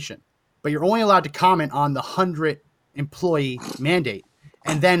regulation, but you're only allowed to comment on the 100 employee mandate.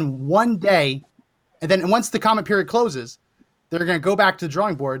 And then once the comment period closes, they're going to go back to the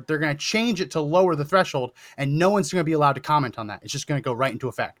drawing board. They're going to change it to lower the threshold, and no one's going to be allowed to comment on that. It's just going to go right into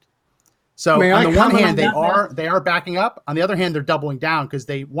effect. So on the one hand, they are backing up. On the other hand, they're doubling down because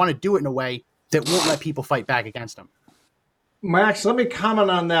they want to do it in a way that won't let people fight back against them. Max, let me comment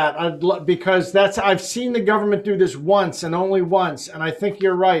on that because I've seen the government do this once and only once, and I think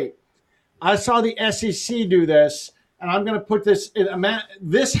you're right. I saw the SEC do this, and I'm going to put this in.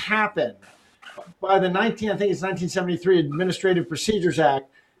 This happened by the 1973 Administrative Procedures Act.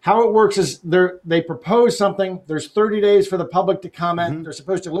 How it works is they propose something. There's 30 days for the public to comment. They're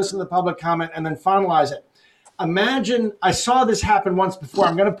supposed to listen to the public comment and then finalize it. Imagine, I saw this happen once before.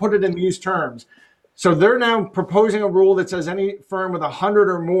 I'm going to put it in these terms. So they're now proposing a rule that says any firm with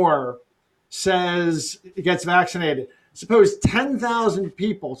 100 or more says it gets vaccinated. Suppose 10,000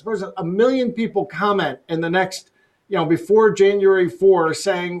 people, suppose 1 million people comment in the next, before January 4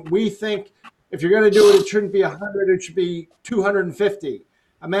 saying, we think if you're going to do it, it shouldn't be 100, it should be 250.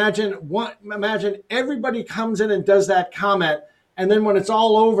 Imagine everybody comes in and does that comment. And then when it's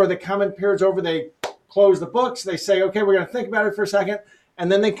all over, the comment period's over, they close the books. They say, okay, we're going to think about it for a second.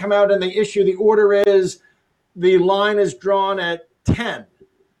 And then they come out and they issue the order is the line is drawn at 10.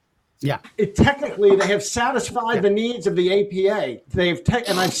 Yeah. Technically, they have satisfied the needs of the APA.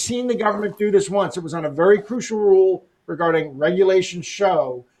 And I've seen the government do this once. It was on a very crucial rule regarding Regulation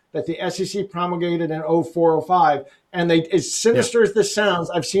Show that the SEC promulgated in 0405. And as sinister as this sounds,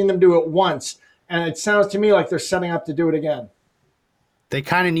 I've seen them do it once. And it sounds to me like they're setting up to do it again. They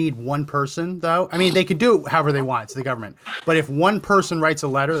kind of need one person, though. I mean, they could do it however they want. It's the government. But if one person writes a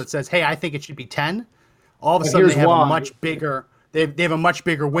letter that says, hey, I think it should be 10, all of a sudden they have a much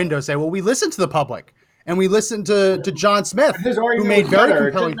bigger window to say, well, we listened to the public. And we listened to John Smith, who made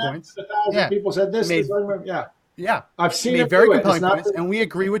very compelling points. 1,000 people said this. Yeah. I've seen it very compelling points, and we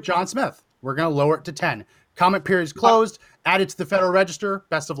agree with John Smith. We're going to lower it to 10. Comment period is closed. Add it to the Federal Register.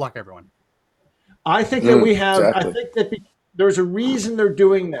 Best of luck, everyone. I think that we have. Exactly. I think that there's a reason they're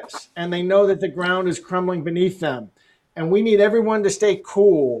doing this, and they know that the ground is crumbling beneath them, and we need everyone to stay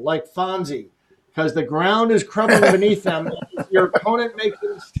cool, like Fonzie, because the ground is crumbling beneath them. Your opponent makes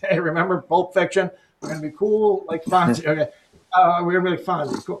a mistake. Remember Pulp Fiction? We're going to be cool, like Fonzie. Okay, we're going to be like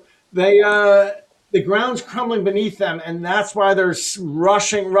Fonzie. Cool. The ground's crumbling beneath them, and that's why they're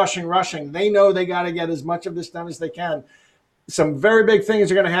rushing. They know they got to get as much of this done as they can. Some very big things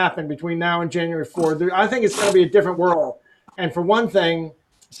are going to happen between now and January 4th. I think it's going to be a different world. And for one thing,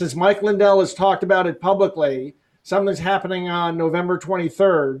 since Mike Lindell has talked about it publicly, something's happening on November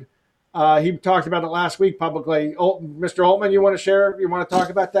 23rd. He talked about it last week publicly. Mr. Altman, you want to share? You want to talk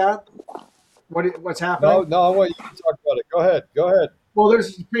about that? What's happening? No, I want you to talk about it. Go ahead. Well, there's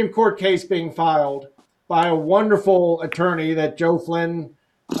a Supreme Court case being filed by a wonderful attorney that Joe Flynn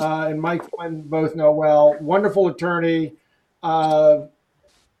and Mike Flynn both know well. Wonderful attorney. And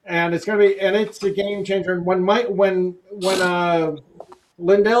it's a game changer. And when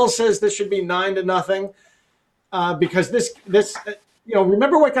Lindell says this should be 9-0, because this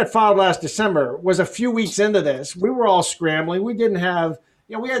remember what got filed last December was a few weeks into this. We were all scrambling. We didn't have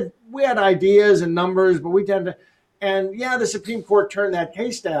we had ideas and numbers, but we tend to, and the Supreme Court turned that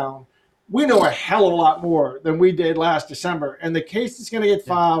case down. We know a hell of a lot more than we did last December, and the case that's going to get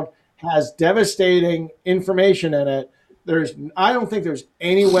filed has devastating information in it. I don't think there's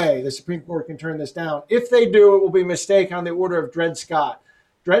any way the Supreme Court can turn this down. If they do, it will be a mistake on the order of Dred Scott.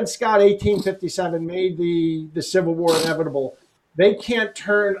 Dred Scott, 1857, made the Civil War inevitable. They can't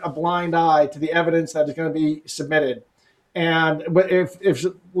turn a blind eye to the evidence that is going to be submitted. And if is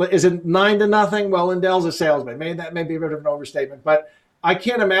it 9-0? Well, Lindell's a salesman. That may be a bit of an overstatement, but I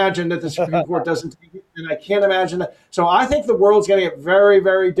can't imagine that the Supreme Court doesn't take it, and I can't imagine that. So I think the world's going to get very,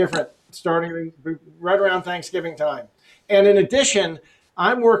 very different starting right around Thanksgiving time. And in addition,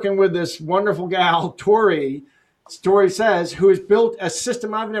 I'm working with this wonderful gal, Tori says, who has built a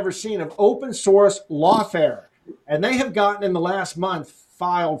system I've never seen of open source lawfare. And they have gotten in the last month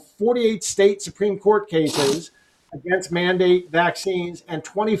filed 48 state Supreme Court cases against mandate vaccines and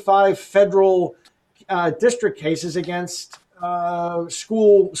 25 federal district cases against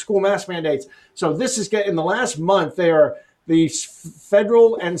school mask mandates. So this is in the last month, the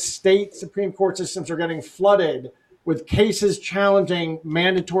federal and state Supreme Court systems are getting flooded with cases challenging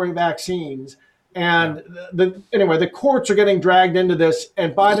mandatory vaccines. And the courts are getting dragged into this,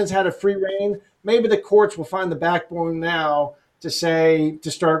 and Biden's had a free rein. Maybe the courts will find the backbone now to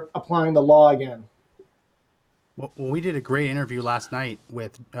start applying the law again. Well, we did a great interview last night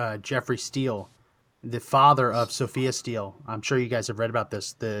with Jeffrey Steele, the father of Sophia Steele. I'm sure you guys have read about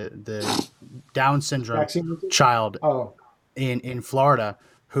this, the Down syndrome child in Florida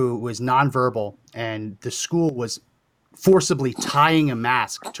who was nonverbal, and the school was forcibly tying a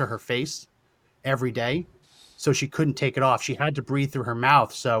mask to her face every day so she couldn't take it off. She had to breathe through her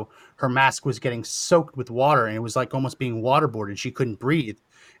mouth, so her mask was getting soaked with water, and it was like almost being waterboarded. She couldn't breathe,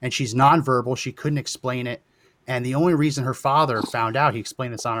 and she's nonverbal. She couldn't explain it. And the only reason her father found out, he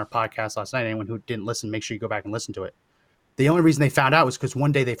explained this on our podcast last night. Anyone who didn't listen, make sure you go back and listen to it. The only reason they found out was because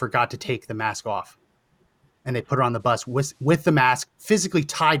one day they forgot to take the mask off, and they put her on the bus with the mask physically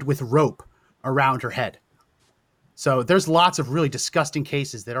tied with rope around her head. So there's lots of really disgusting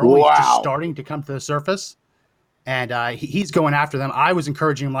cases that are only just starting to come to the surface. And he's going after them. I was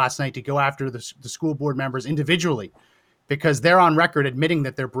encouraging him last night to go after the school board members individually, because they're on record admitting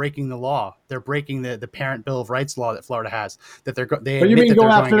that they're breaking the law. They're breaking the Parent Bill of Rights law that Florida has. That they but you mean go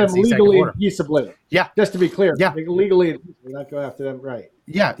after them legally and peaceably? Yeah, just to be clear. Yeah, legally and peaceably, not go after them. Right.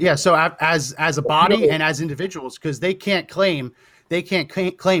 Yeah. So as a body and as individuals, because they can't claim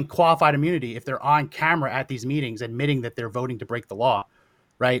qualified immunity if they're on camera at these meetings admitting that they're voting to break the law,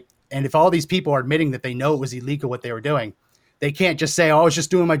 right? And if all these people are admitting that they know it was illegal what they were doing, they can't just say, "Oh, I was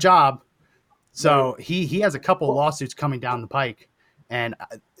just doing my job." So he has a couple of lawsuits coming down the pike, and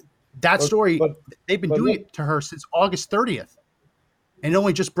that story they've been doing it to her since August 30th, and it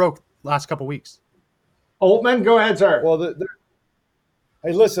only just broke last couple of weeks. Altman, go ahead, sir. Well,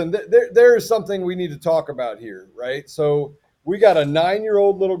 hey, listen, there is something we need to talk about here, right? So we got a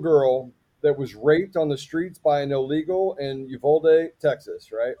 9-year-old little girl that was raped on the streets by an illegal in Uvalde,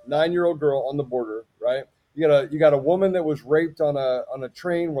 Texas, right? 9-year-old girl on the border, right? You got a woman that was raped on a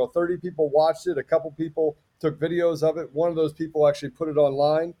train where 30 people watched it. A couple people took videos of it. One of those people actually put it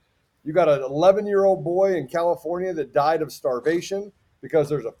online. You got an 11-year-old boy in California that died of starvation because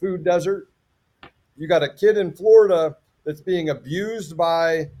there's a food desert. You got a kid in Florida that's being abused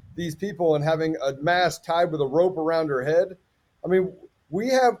by these people and having a mask tied with a rope around her head. I mean, we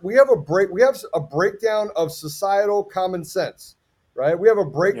have a breakdown of societal common sense, right? We have a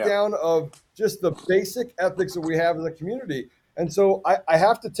breakdown of just the basic ethics that we have as a community. And so I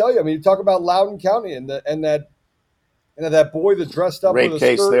have to tell you, I mean, you talk about Loudoun County and that boy that dressed up rape with a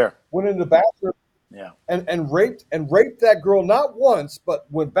case skirt there. Went in the bathroom and raped that girl not once, but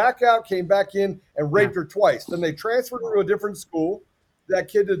went back out, came back in and raped her twice. Then they transferred her to a different school. That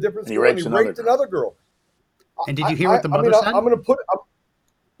kid to a different school, and he raped another girl. And did you hear what the mother said? I'm going to put.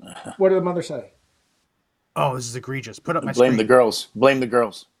 What did the mother say? Oh, this is egregious. Put up my Blame screen. the girls. Blame the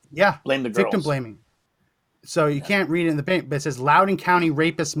girls. Yeah. Blame the girls. Victim blaming. So you can't read it in the paper, but it says Loudoun County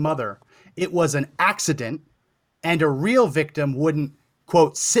rapist mother. It was an accident, and a real victim wouldn't,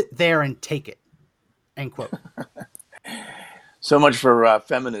 quote, sit there and take it, end quote. So much for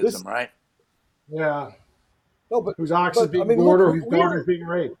feminism, right? Yeah. No, but whose ox is being gored or whose daughter is being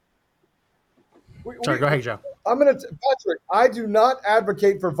raped. Sorry, go ahead, Joe. Patrick, I do not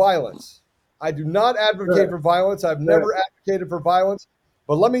advocate for violence. I do not advocate for violence. I've never advocated for violence.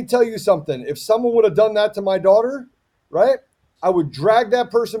 But let me tell you something. If someone would have done that to my daughter, right, I would drag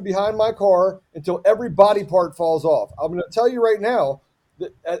that person behind my car until every body part falls off. I'm going to tell you right now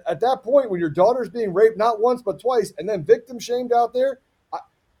that at that point when your daughter's being raped not once but twice and then victim shamed out there,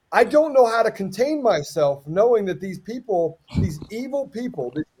 I don't know how to contain myself knowing that these people, these evil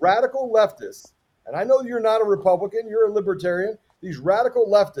people, these radical leftists, and I know you're not a Republican, you're a libertarian, these radical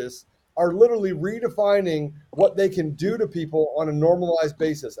leftists are literally redefining what they can do to people on a normalized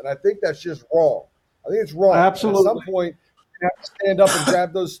basis. And I think that's just wrong. I think it's wrong. Absolutely. And at some point, you have to stand up and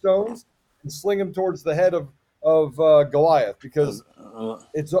grab those stones and sling them towards the head of Goliath, because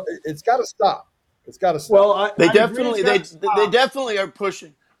it's got to stop. It's got to stop. Well, they definitely are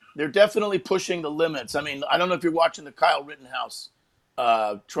pushing. They're definitely pushing the limits. I mean, I don't know if you're watching the Kyle Rittenhouse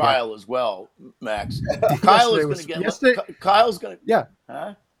trial as well, Max. Kyle is going to get. Kyle's going to. Yeah.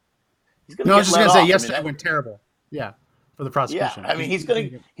 Huh? No, I was just going to say yesterday went terrible. Yeah, for the prosecution. Yeah, I mean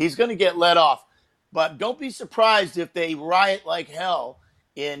he's going to get let off, but don't be surprised if they riot like hell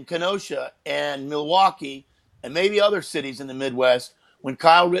in Kenosha and Milwaukee and maybe other cities in the Midwest when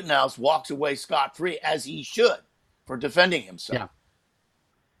Kyle Rittenhouse walks away scot-free, as he should, for defending himself.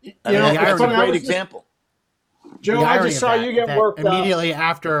 Yeah, that's a great example. Joe, I just saw you get worked immediately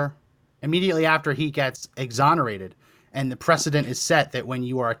after he gets exonerated, and the precedent is set that when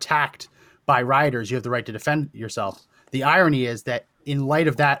you are attacked by rioters, you have the right to defend yourself. The irony is that in light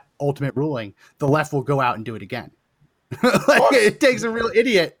of that ultimate ruling, the left will go out and do it again. It takes a real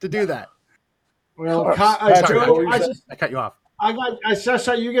idiot to do that. Well, Joe, I cut you off. I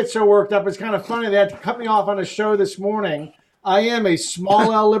saw you get so worked up. It's kind of funny. They had to cut me off on a show this morning. I am a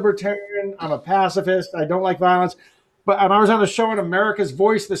small L libertarian. I'm a pacifist. I don't like violence. And I was on a show on America's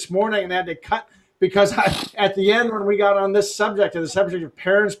Voice this morning, and they had to cut because at the end, when we got on this subject, the subject of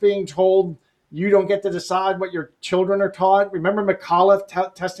parents being told you don't get to decide what your children are taught. Remember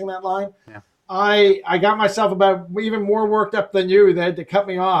McAuliffe testing that line? Yeah. I got myself about even more worked up than you. They had to cut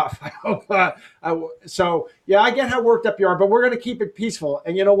me off. So, yeah, I get how worked up you are, but we're going to keep it peaceful.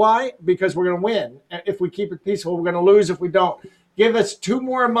 And you know why? Because we're going to win. If we keep it peaceful, we're going to lose if we don't. Give us 2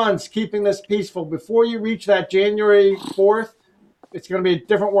 more months keeping this peaceful. Before you reach that January 4th, it's going to be a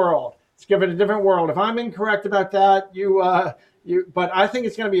different world. Let's give it a different world. If I'm incorrect about that, but I think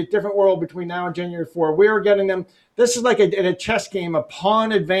it's going to be a different world between now and January 4th. We are getting them. This is like in a chess game, a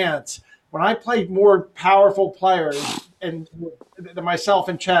pawn advance. When I played more powerful players than myself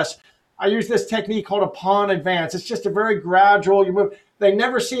in chess, I use this technique called a pawn advance. It's just a very gradual, you move. They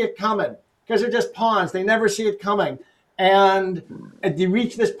never see it coming because they're just pawns. They never see it coming. And you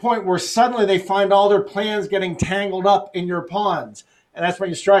reach this point where suddenly they find all their plans getting tangled up in your pawns. And that's when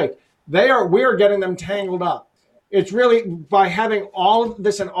you strike. We're getting them tangled up. It's really by having all of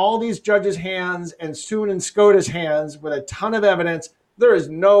this in all these judges' hands and soon in SCOTUS hands with a ton of evidence. There is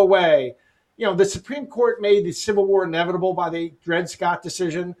no way. The Supreme Court made the Civil War inevitable by the Dred Scott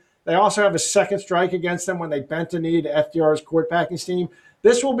decision. They also have a second strike against them when they bent a knee to FDR's court packing scheme.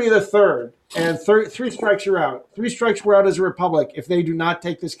 This will be the third, and 3 strikes you're out. 3 strikes we're out as a republic if they do not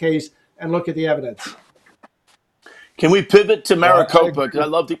take this case and look at the evidence. Can we pivot to Maricopa? Because I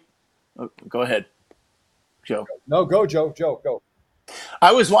love to. Oh, go ahead, Joe. No, go, Joe. Joe, go.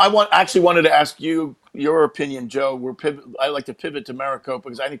 I actually wanted to ask you your opinion, Joe. I like to pivot to Maricopa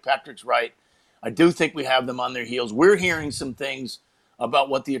because I think Patrick's right. I do think we have them on their heels. We're hearing some things about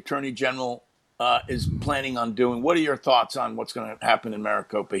what the Attorney General is planning on doing. What are your thoughts on what's going to happen in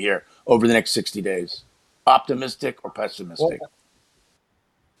Maricopa here over the next 60 days? Optimistic or pessimistic?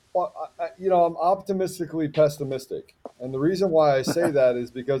 I'm optimistically pessimistic. And the reason why I say that is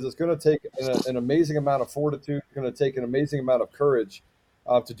because it's going to take an amazing amount of fortitude. It's going to take an amazing amount of courage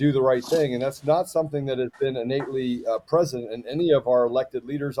to do the right thing. And that's not something that has been innately present in any of our elected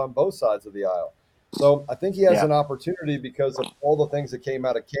leaders on both sides of the aisle. So I think he has an opportunity because of all the things that came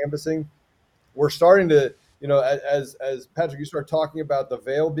out of canvassing. We're starting to, as Patrick, you start talking about the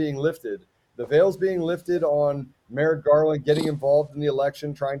veil being lifted. The veil's being lifted on Merrick Garland getting involved in the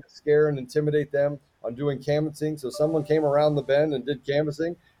election, trying to scare and intimidate them on doing canvassing. So someone came around the bend and did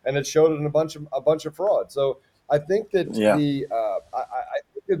canvassing, and it showed in a bunch of fraud. So I think that I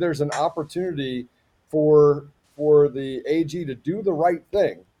think that there's an opportunity for the AG to do the right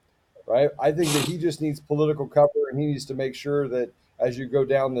thing, right? I think that he just needs political cover, and he needs to make sure that as you go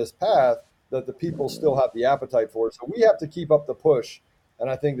down this path, that the people still have the appetite for it. So we have to keep up the push, and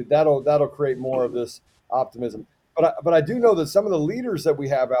I think that that'll create more of this optimism. But I do know that some of the leaders that we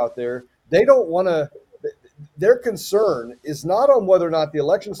have out there, they don't want to. Their concern is not on whether or not the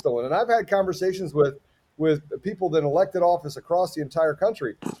election's stolen. And I've had conversations with people that elected office across the entire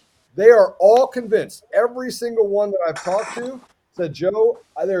country. They are all convinced. Every single one that I've talked to said, Joe,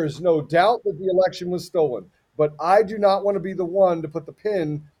 there is no doubt that the election was stolen, but I do not want to be the one to put the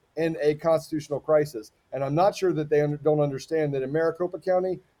pin in a constitutional crisis. And I'm not sure that they don't understand that in Maricopa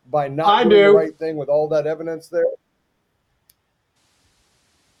County, by not doing the right thing with all that evidence there.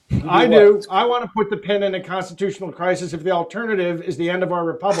 I do. I want to put the pin in a constitutional crisis if the alternative is the end of our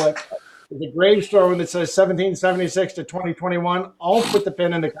republic. The gravestone that says 1776 to 2021, I'll put the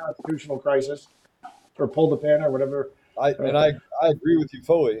pin in the constitutional crisis, or pull the pin, or whatever. I agree with you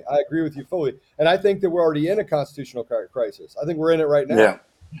fully. And I think that we're already in a constitutional crisis. I think we're in it right now. Yeah.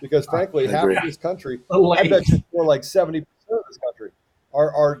 Because frankly, half of this country, I bet you more like 70% of this country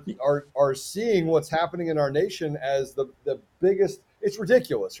are seeing what's happening in our nation as the biggest. It's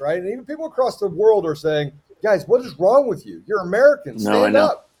ridiculous, right? And even people across the world are saying, guys, what is wrong with you? You're Americans. Stand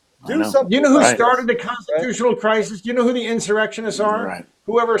up. Do something. You know who started the constitutional crisis? You know who the insurrectionists are? Right.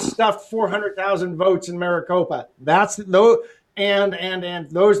 Whoever stuffed 400,000 votes in Maricopa. That's those, and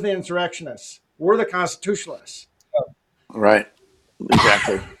those are the insurrectionists. We're the constitutionalists. Right.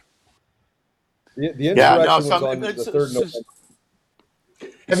 Exactly. The insurrection was on the 3rd November.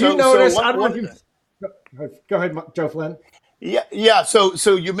 Have you noticed? I don't know if you. Go ahead, Joe Flynn. Yeah.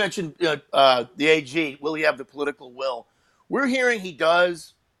 So you mentioned the AG. Will he have the political will? We're hearing he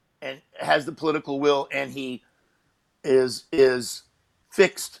does, and has the political will, and he is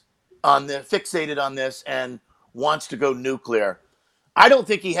fixated on this, and wants to go nuclear. I don't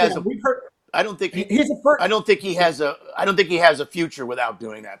think he has I don't think he has a future without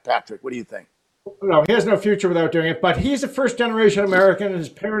doing that. Patrick, what do you think? No, he has no future without doing it. But he's a first-generation American, and his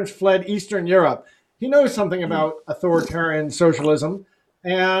parents fled Eastern Europe. He knows something about authoritarian socialism,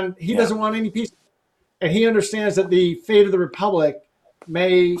 and he doesn't want any peace. And he understands that the fate of the republic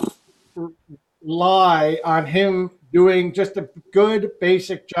may lie on him doing just a good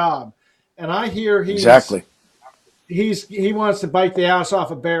basic job. And I hear he wants to bite the ass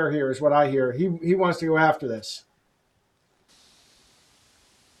off a bear here, is what I hear. He wants to go after this.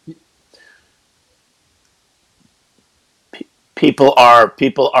 People are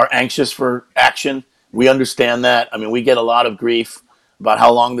anxious for action. We understand that. I mean, we get a lot of grief about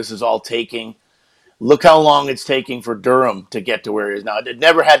how long this is all taking. Look how long it's taking for Durham to get to where it is now. It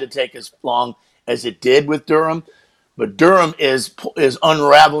never had to take as long as it did with Durham, but Durham is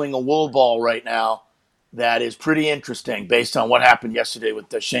unraveling a wool ball right now that is pretty interesting based on what happened yesterday with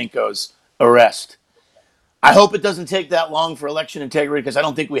Dashenko's arrest. I hope it doesn't take that long for election integrity, because I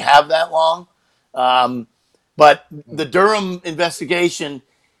don't think we have that long. But the Durham investigation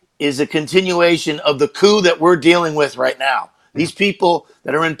is a continuation of the coup that we're dealing with right now. These people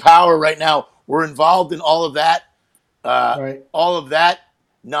that are in power right now were involved in all of that, all of that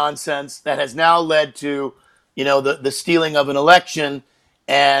nonsense that has now led to, the stealing of an election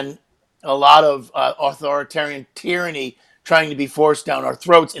and a lot of authoritarian tyranny trying to be forced down our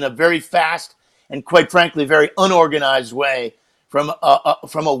throats in a very fast and, quite frankly, very unorganized way from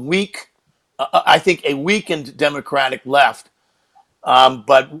a weak. I think a weakened Democratic left.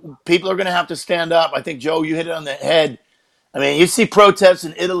 But people are going to have to stand up. I think, Joe, you hit it on the head. I mean, you see protests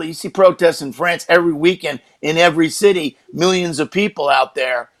in Italy, you see protests in France every weekend in every city, millions of people out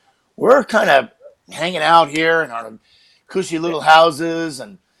there. We're kind of hanging out here in our cushy little houses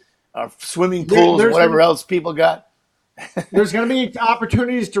and our swimming pools and whatever else people got. There's going to be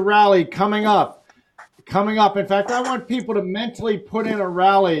opportunities to rally coming up. In fact, I want people to mentally put in a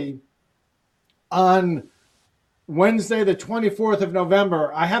rally on Wednesday, the 24th of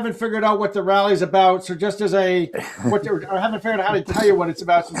November. I haven't figured out what the rally's about, so just as I haven't figured out how to tell you what it's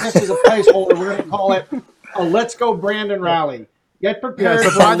about, so just as a placeholder, we're going to call it a Let's Go Brandon rally. Get prepared.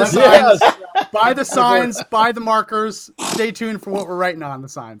 So buy the signs, buy the signs, buy the markers. Stay tuned for what we're writing on the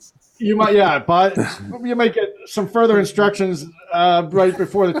signs. You might, but you might get some further instructions right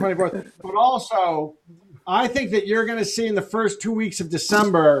before the 24th. But also, I think that you're going to see in the first 2 weeks of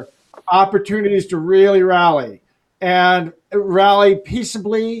December opportunities to really rally and rally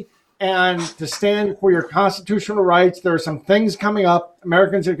peaceably and to stand for your constitutional rights. There are some things coming up.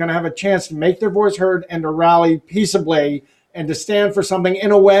 Americans are going to have a chance to make their voice heard and to rally peaceably and to stand for something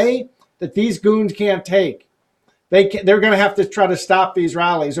in a way that these goons can't take. They're going to have to try to stop these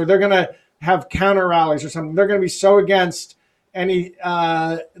rallies, or they're going to have counter rallies or something. They're going to be so against any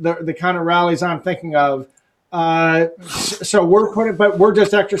the kind of rallies I'm thinking of. So we're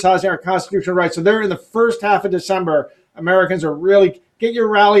just exercising our constitutional rights. So they're in the first half of December. Americans are really get your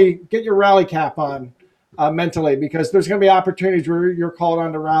rally cap on mentally, because there's going to be opportunities where you're called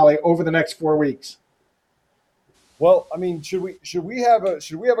on to rally over the next 4 weeks. Well, I mean, should we have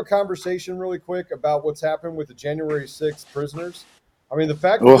a conversation really quick about what's happened with the January 6th prisoners? I mean, the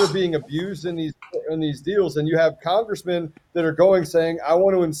fact that they're being abused in these deals, and you have congressmen that are going saying, I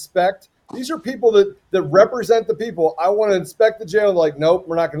want to inspect. These are people that represent the people. I want to inspect the jail. Like, nope,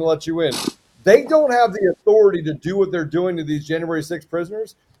 we're not going to let you in. They don't have the authority to do what they're doing to these January 6th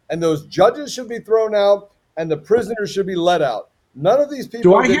prisoners, and those judges should be thrown out, and the prisoners should be let out. None of these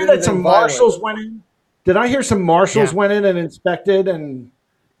people. Do I did hear that some anything violent. marshals went in? Did I hear some marshals went in and inspected and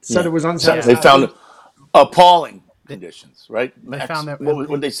said it was unsatisfactory? They found appalling conditions, right? They found that what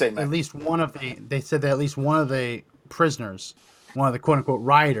would they say, Max? At least one of they said that at least one of the prisoners, one of the quote unquote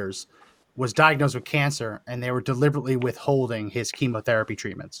rioters, was diagnosed with cancer, and they were deliberately withholding his chemotherapy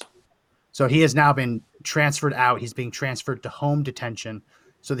treatments. So he has now been transferred out. He's being transferred to home detention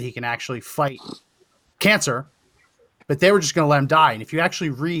so that he can actually fight cancer. But they were just going to let him die. And if you actually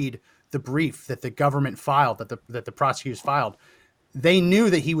read the brief that the government filed, that the prosecutors filed, they knew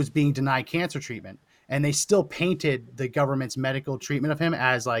that he was being denied cancer treatment, and they still painted the government's medical treatment of him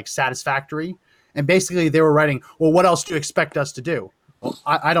as like satisfactory. And basically they were writing, well, what else do you expect us to do? Well,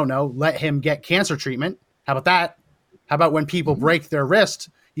 I don't know. Let him get cancer treatment. How about that? How about when people break their wrist,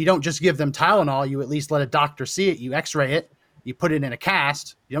 you don't just give them Tylenol, you at least let a doctor see it, you x-ray it, you put it in a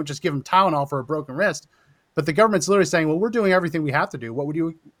cast. You don't just give them Tylenol for a broken wrist. But the government's literally saying, well, we're doing everything we have to do.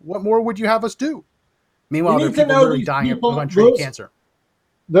 What more would you have us do? Meanwhile, there are people literally dying of untreated cancer.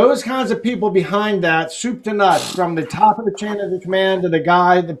 Those kinds of people behind that, soup to nuts, from the top of the chain of the command to the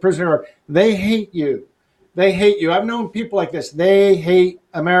guy, the prisoner, they hate you. They hate you. I've known people like this. They hate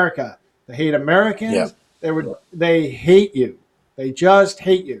America. They hate Americans. Yeah. They hate you. They just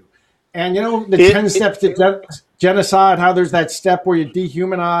hate you. And you know, the 10 steps to genocide, how there's that step where you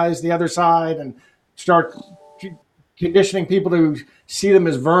dehumanize the other side and start conditioning people to see them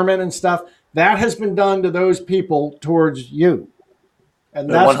as vermin and stuff. That has been done to those people towards you. And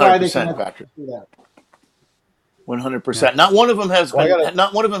that's why they can do that. 100%. Yeah. Not one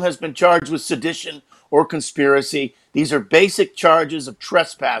of them has been charged with sedition or conspiracy. These are basic charges of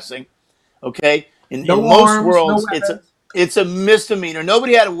trespassing. Okay? In most worlds, it's a misdemeanor.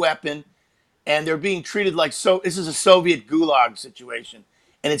 Nobody had a weapon, and they're being treated like this is a Soviet gulag situation,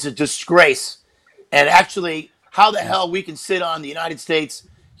 and it's a disgrace. And actually, how the hell we can sit on the United States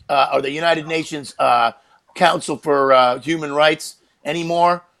or the United Nations Council for Human Rights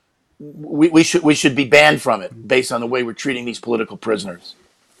anymore? We should be banned from it based on the way we're treating these political prisoners.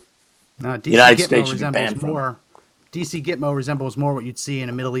 No, the United States should be banned from it. DC Gitmo resembles more what you'd see in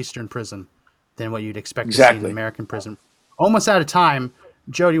a Middle Eastern prison than what you'd expect to see in an American prison. Almost out of time.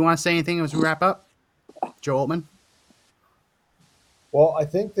 Joe, do you want to say anything as we wrap up? Joe Altman? Well, I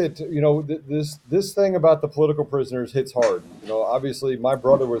think that, you know, this thing about the political prisoners hits hard. You know, obviously my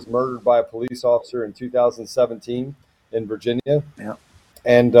brother was murdered by a police officer in 2017 in Virginia. Yeah.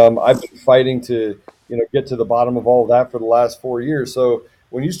 And I've been fighting to, you know, get to the bottom of all of that for the last 4 years. So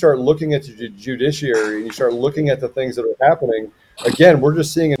when you start looking at the judiciary and you start looking at the things that are happening, again, we're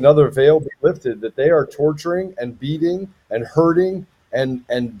just seeing another veil be lifted, that they are torturing and beating and hurting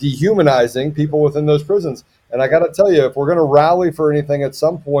and dehumanizing people within those prisons. And I got to tell you, if we're going to rally for anything at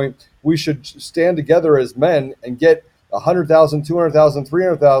some point, we should stand together as men and get 100,000, 200,000,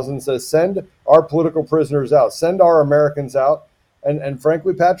 300,000 and says, send our political prisoners out, send our Americans out. And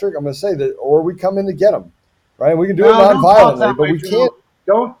frankly, Patrick, I'm going to say that, or we come in to get them, right? We can do it non-violently, but we can't.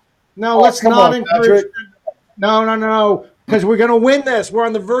 Let's not encourage. No, because we're going to win this. We're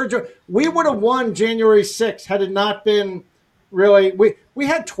on the verge of. We would have won January 6th had it not been really. We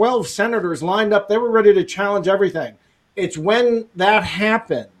had 12 senators lined up. They were ready to challenge everything. It's when that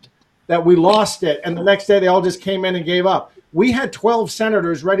happened that we lost it, and the next day they all just came in and gave up. We had 12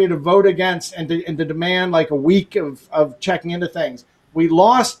 senators ready to vote against and to demand like a week of checking into things. We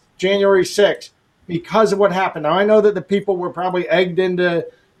lost January 6th because of what happened. Now, I know that the people were probably egged into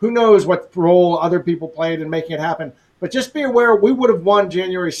who knows what role other people played in making it happen. But just be aware, we would have won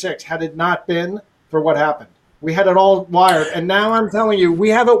January 6th had it not been for what happened. We had it all wired. And now I'm telling you, we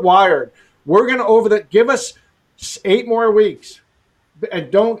have it wired. We're going to give us 8 more weeks.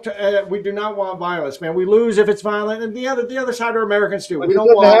 And we do not want violence, man. We lose if it's violent, and the other side are Americans too. We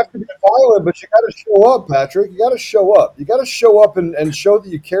don't have to be violent, but you got to show up, Patrick. You got to show up. You got to show up and show that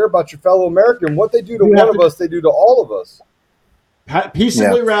you care about your fellow American. What they do to one of us, they do to all of us.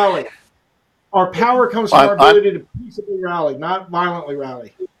 Peaceably rally. Our power comes from our ability to peaceably rally, not violently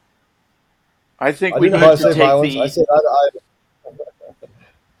rally. I think we need to take violence.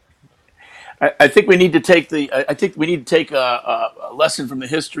 I think we need to take a lesson from the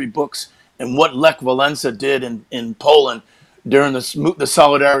history books and what Lech Walesa did in Poland during the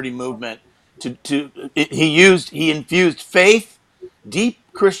Solidarity movement. He infused faith, deep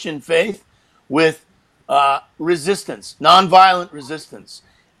Christian faith, with resistance, nonviolent resistance,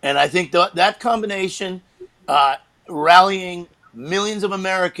 and I think that combination, rallying millions of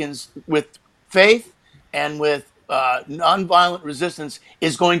Americans with faith and with nonviolent resistance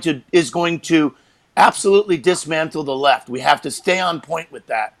is going to absolutely dismantle the left. We have to stay on point with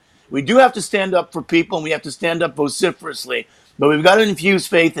that. We do have to stand up for people, and we have to stand up vociferously. But we've got to infuse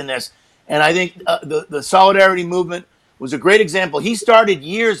faith in this. And I think the solidarity movement was a great example. He started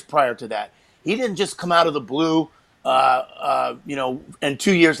years prior to that. He didn't just come out of the blue, and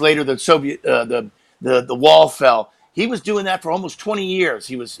 2 years later the Soviet the wall fell. He was doing that for almost 20 years.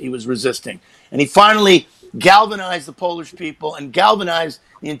 He was resisting, and he finally galvanized the Polish people and galvanized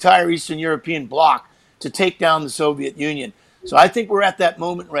the entire Eastern European bloc to take down the Soviet Union. So I think we're at that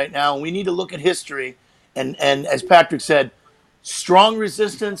moment right now, and we need to look at history. And as Patrick said, strong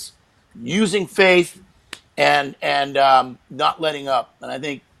resistance, using faith, and not letting up. And I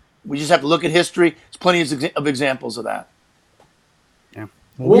think we just have to look at history. There's plenty of examples of that. Yeah.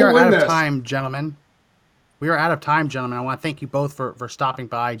 Well, we are out of time, gentlemen. We are out of time, gentlemen. I want to thank you both for stopping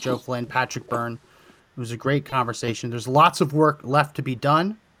by. Joe Flynn, Patrick Byrne. It was a great conversation. There's lots of work left to be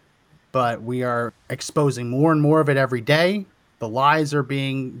done, but we are exposing more and more of it every day. The lies are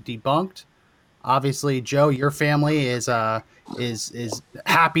being debunked. Obviously, Joe, your family is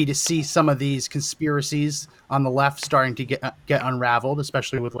happy to see some of these conspiracies on the left starting to get unraveled,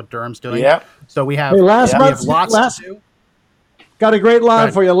 especially with what Durham's doing. Yeah. So we have, we have lots to do. Got a great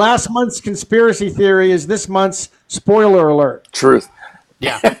line for you. Last month's conspiracy theory is this month's spoiler alert. Truth.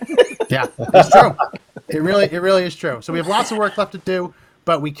 Yeah. Yeah. It's true. It really is true. So we have lots of work left to do,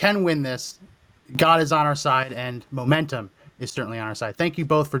 but we can win this. God is on our side, and momentum is certainly on our side. Thank you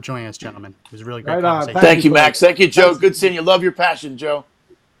both for joining us, gentlemen. It was a really great conversation. Thank you, Max. Thank you, Joe. Good seeing you. Love your passion, Joe.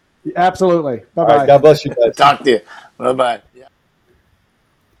 Absolutely. Bye-bye. Right, God bless you guys. Talk to you. Bye-bye. Yeah.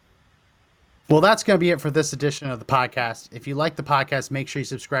 Well, that's going to be it for this edition of the podcast. If you like the podcast, make sure you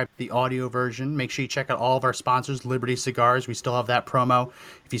subscribe to the audio version. Make sure you check out all of our sponsors, Liberty Cigars. We still have that promo.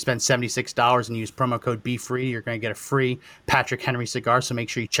 If you spend $76 and use promo code BeFree, you're going to get a free Patrick Henry cigar. So make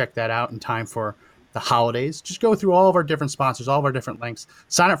sure you check that out in time for the holidays. Just go through all of our different sponsors, all of our different links.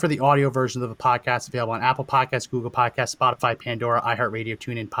 Sign up for the audio version of the podcast available on Apple Podcasts, Google Podcasts, Spotify, Pandora, iHeartRadio,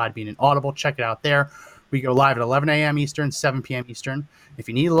 TuneIn, Podbean, and Audible. Check it out there. We go live at 11 a.m. Eastern, 7 p.m. Eastern. If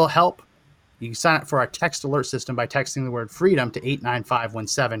you need a little help, you can sign up for our text alert system by texting the word freedom to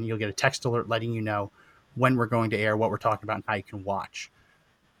 89517. You'll get a text alert letting you know when we're going to air, what we're talking about, and how you can watch.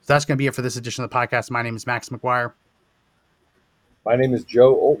 So that's going to be it for this edition of the podcast. My name is Max McGuire. My name is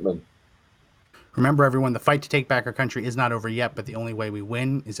Joe Altman. Remember, everyone, the fight to take back our country is not over yet, but the only way we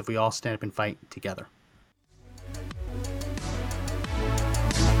win is if we all stand up and fight together.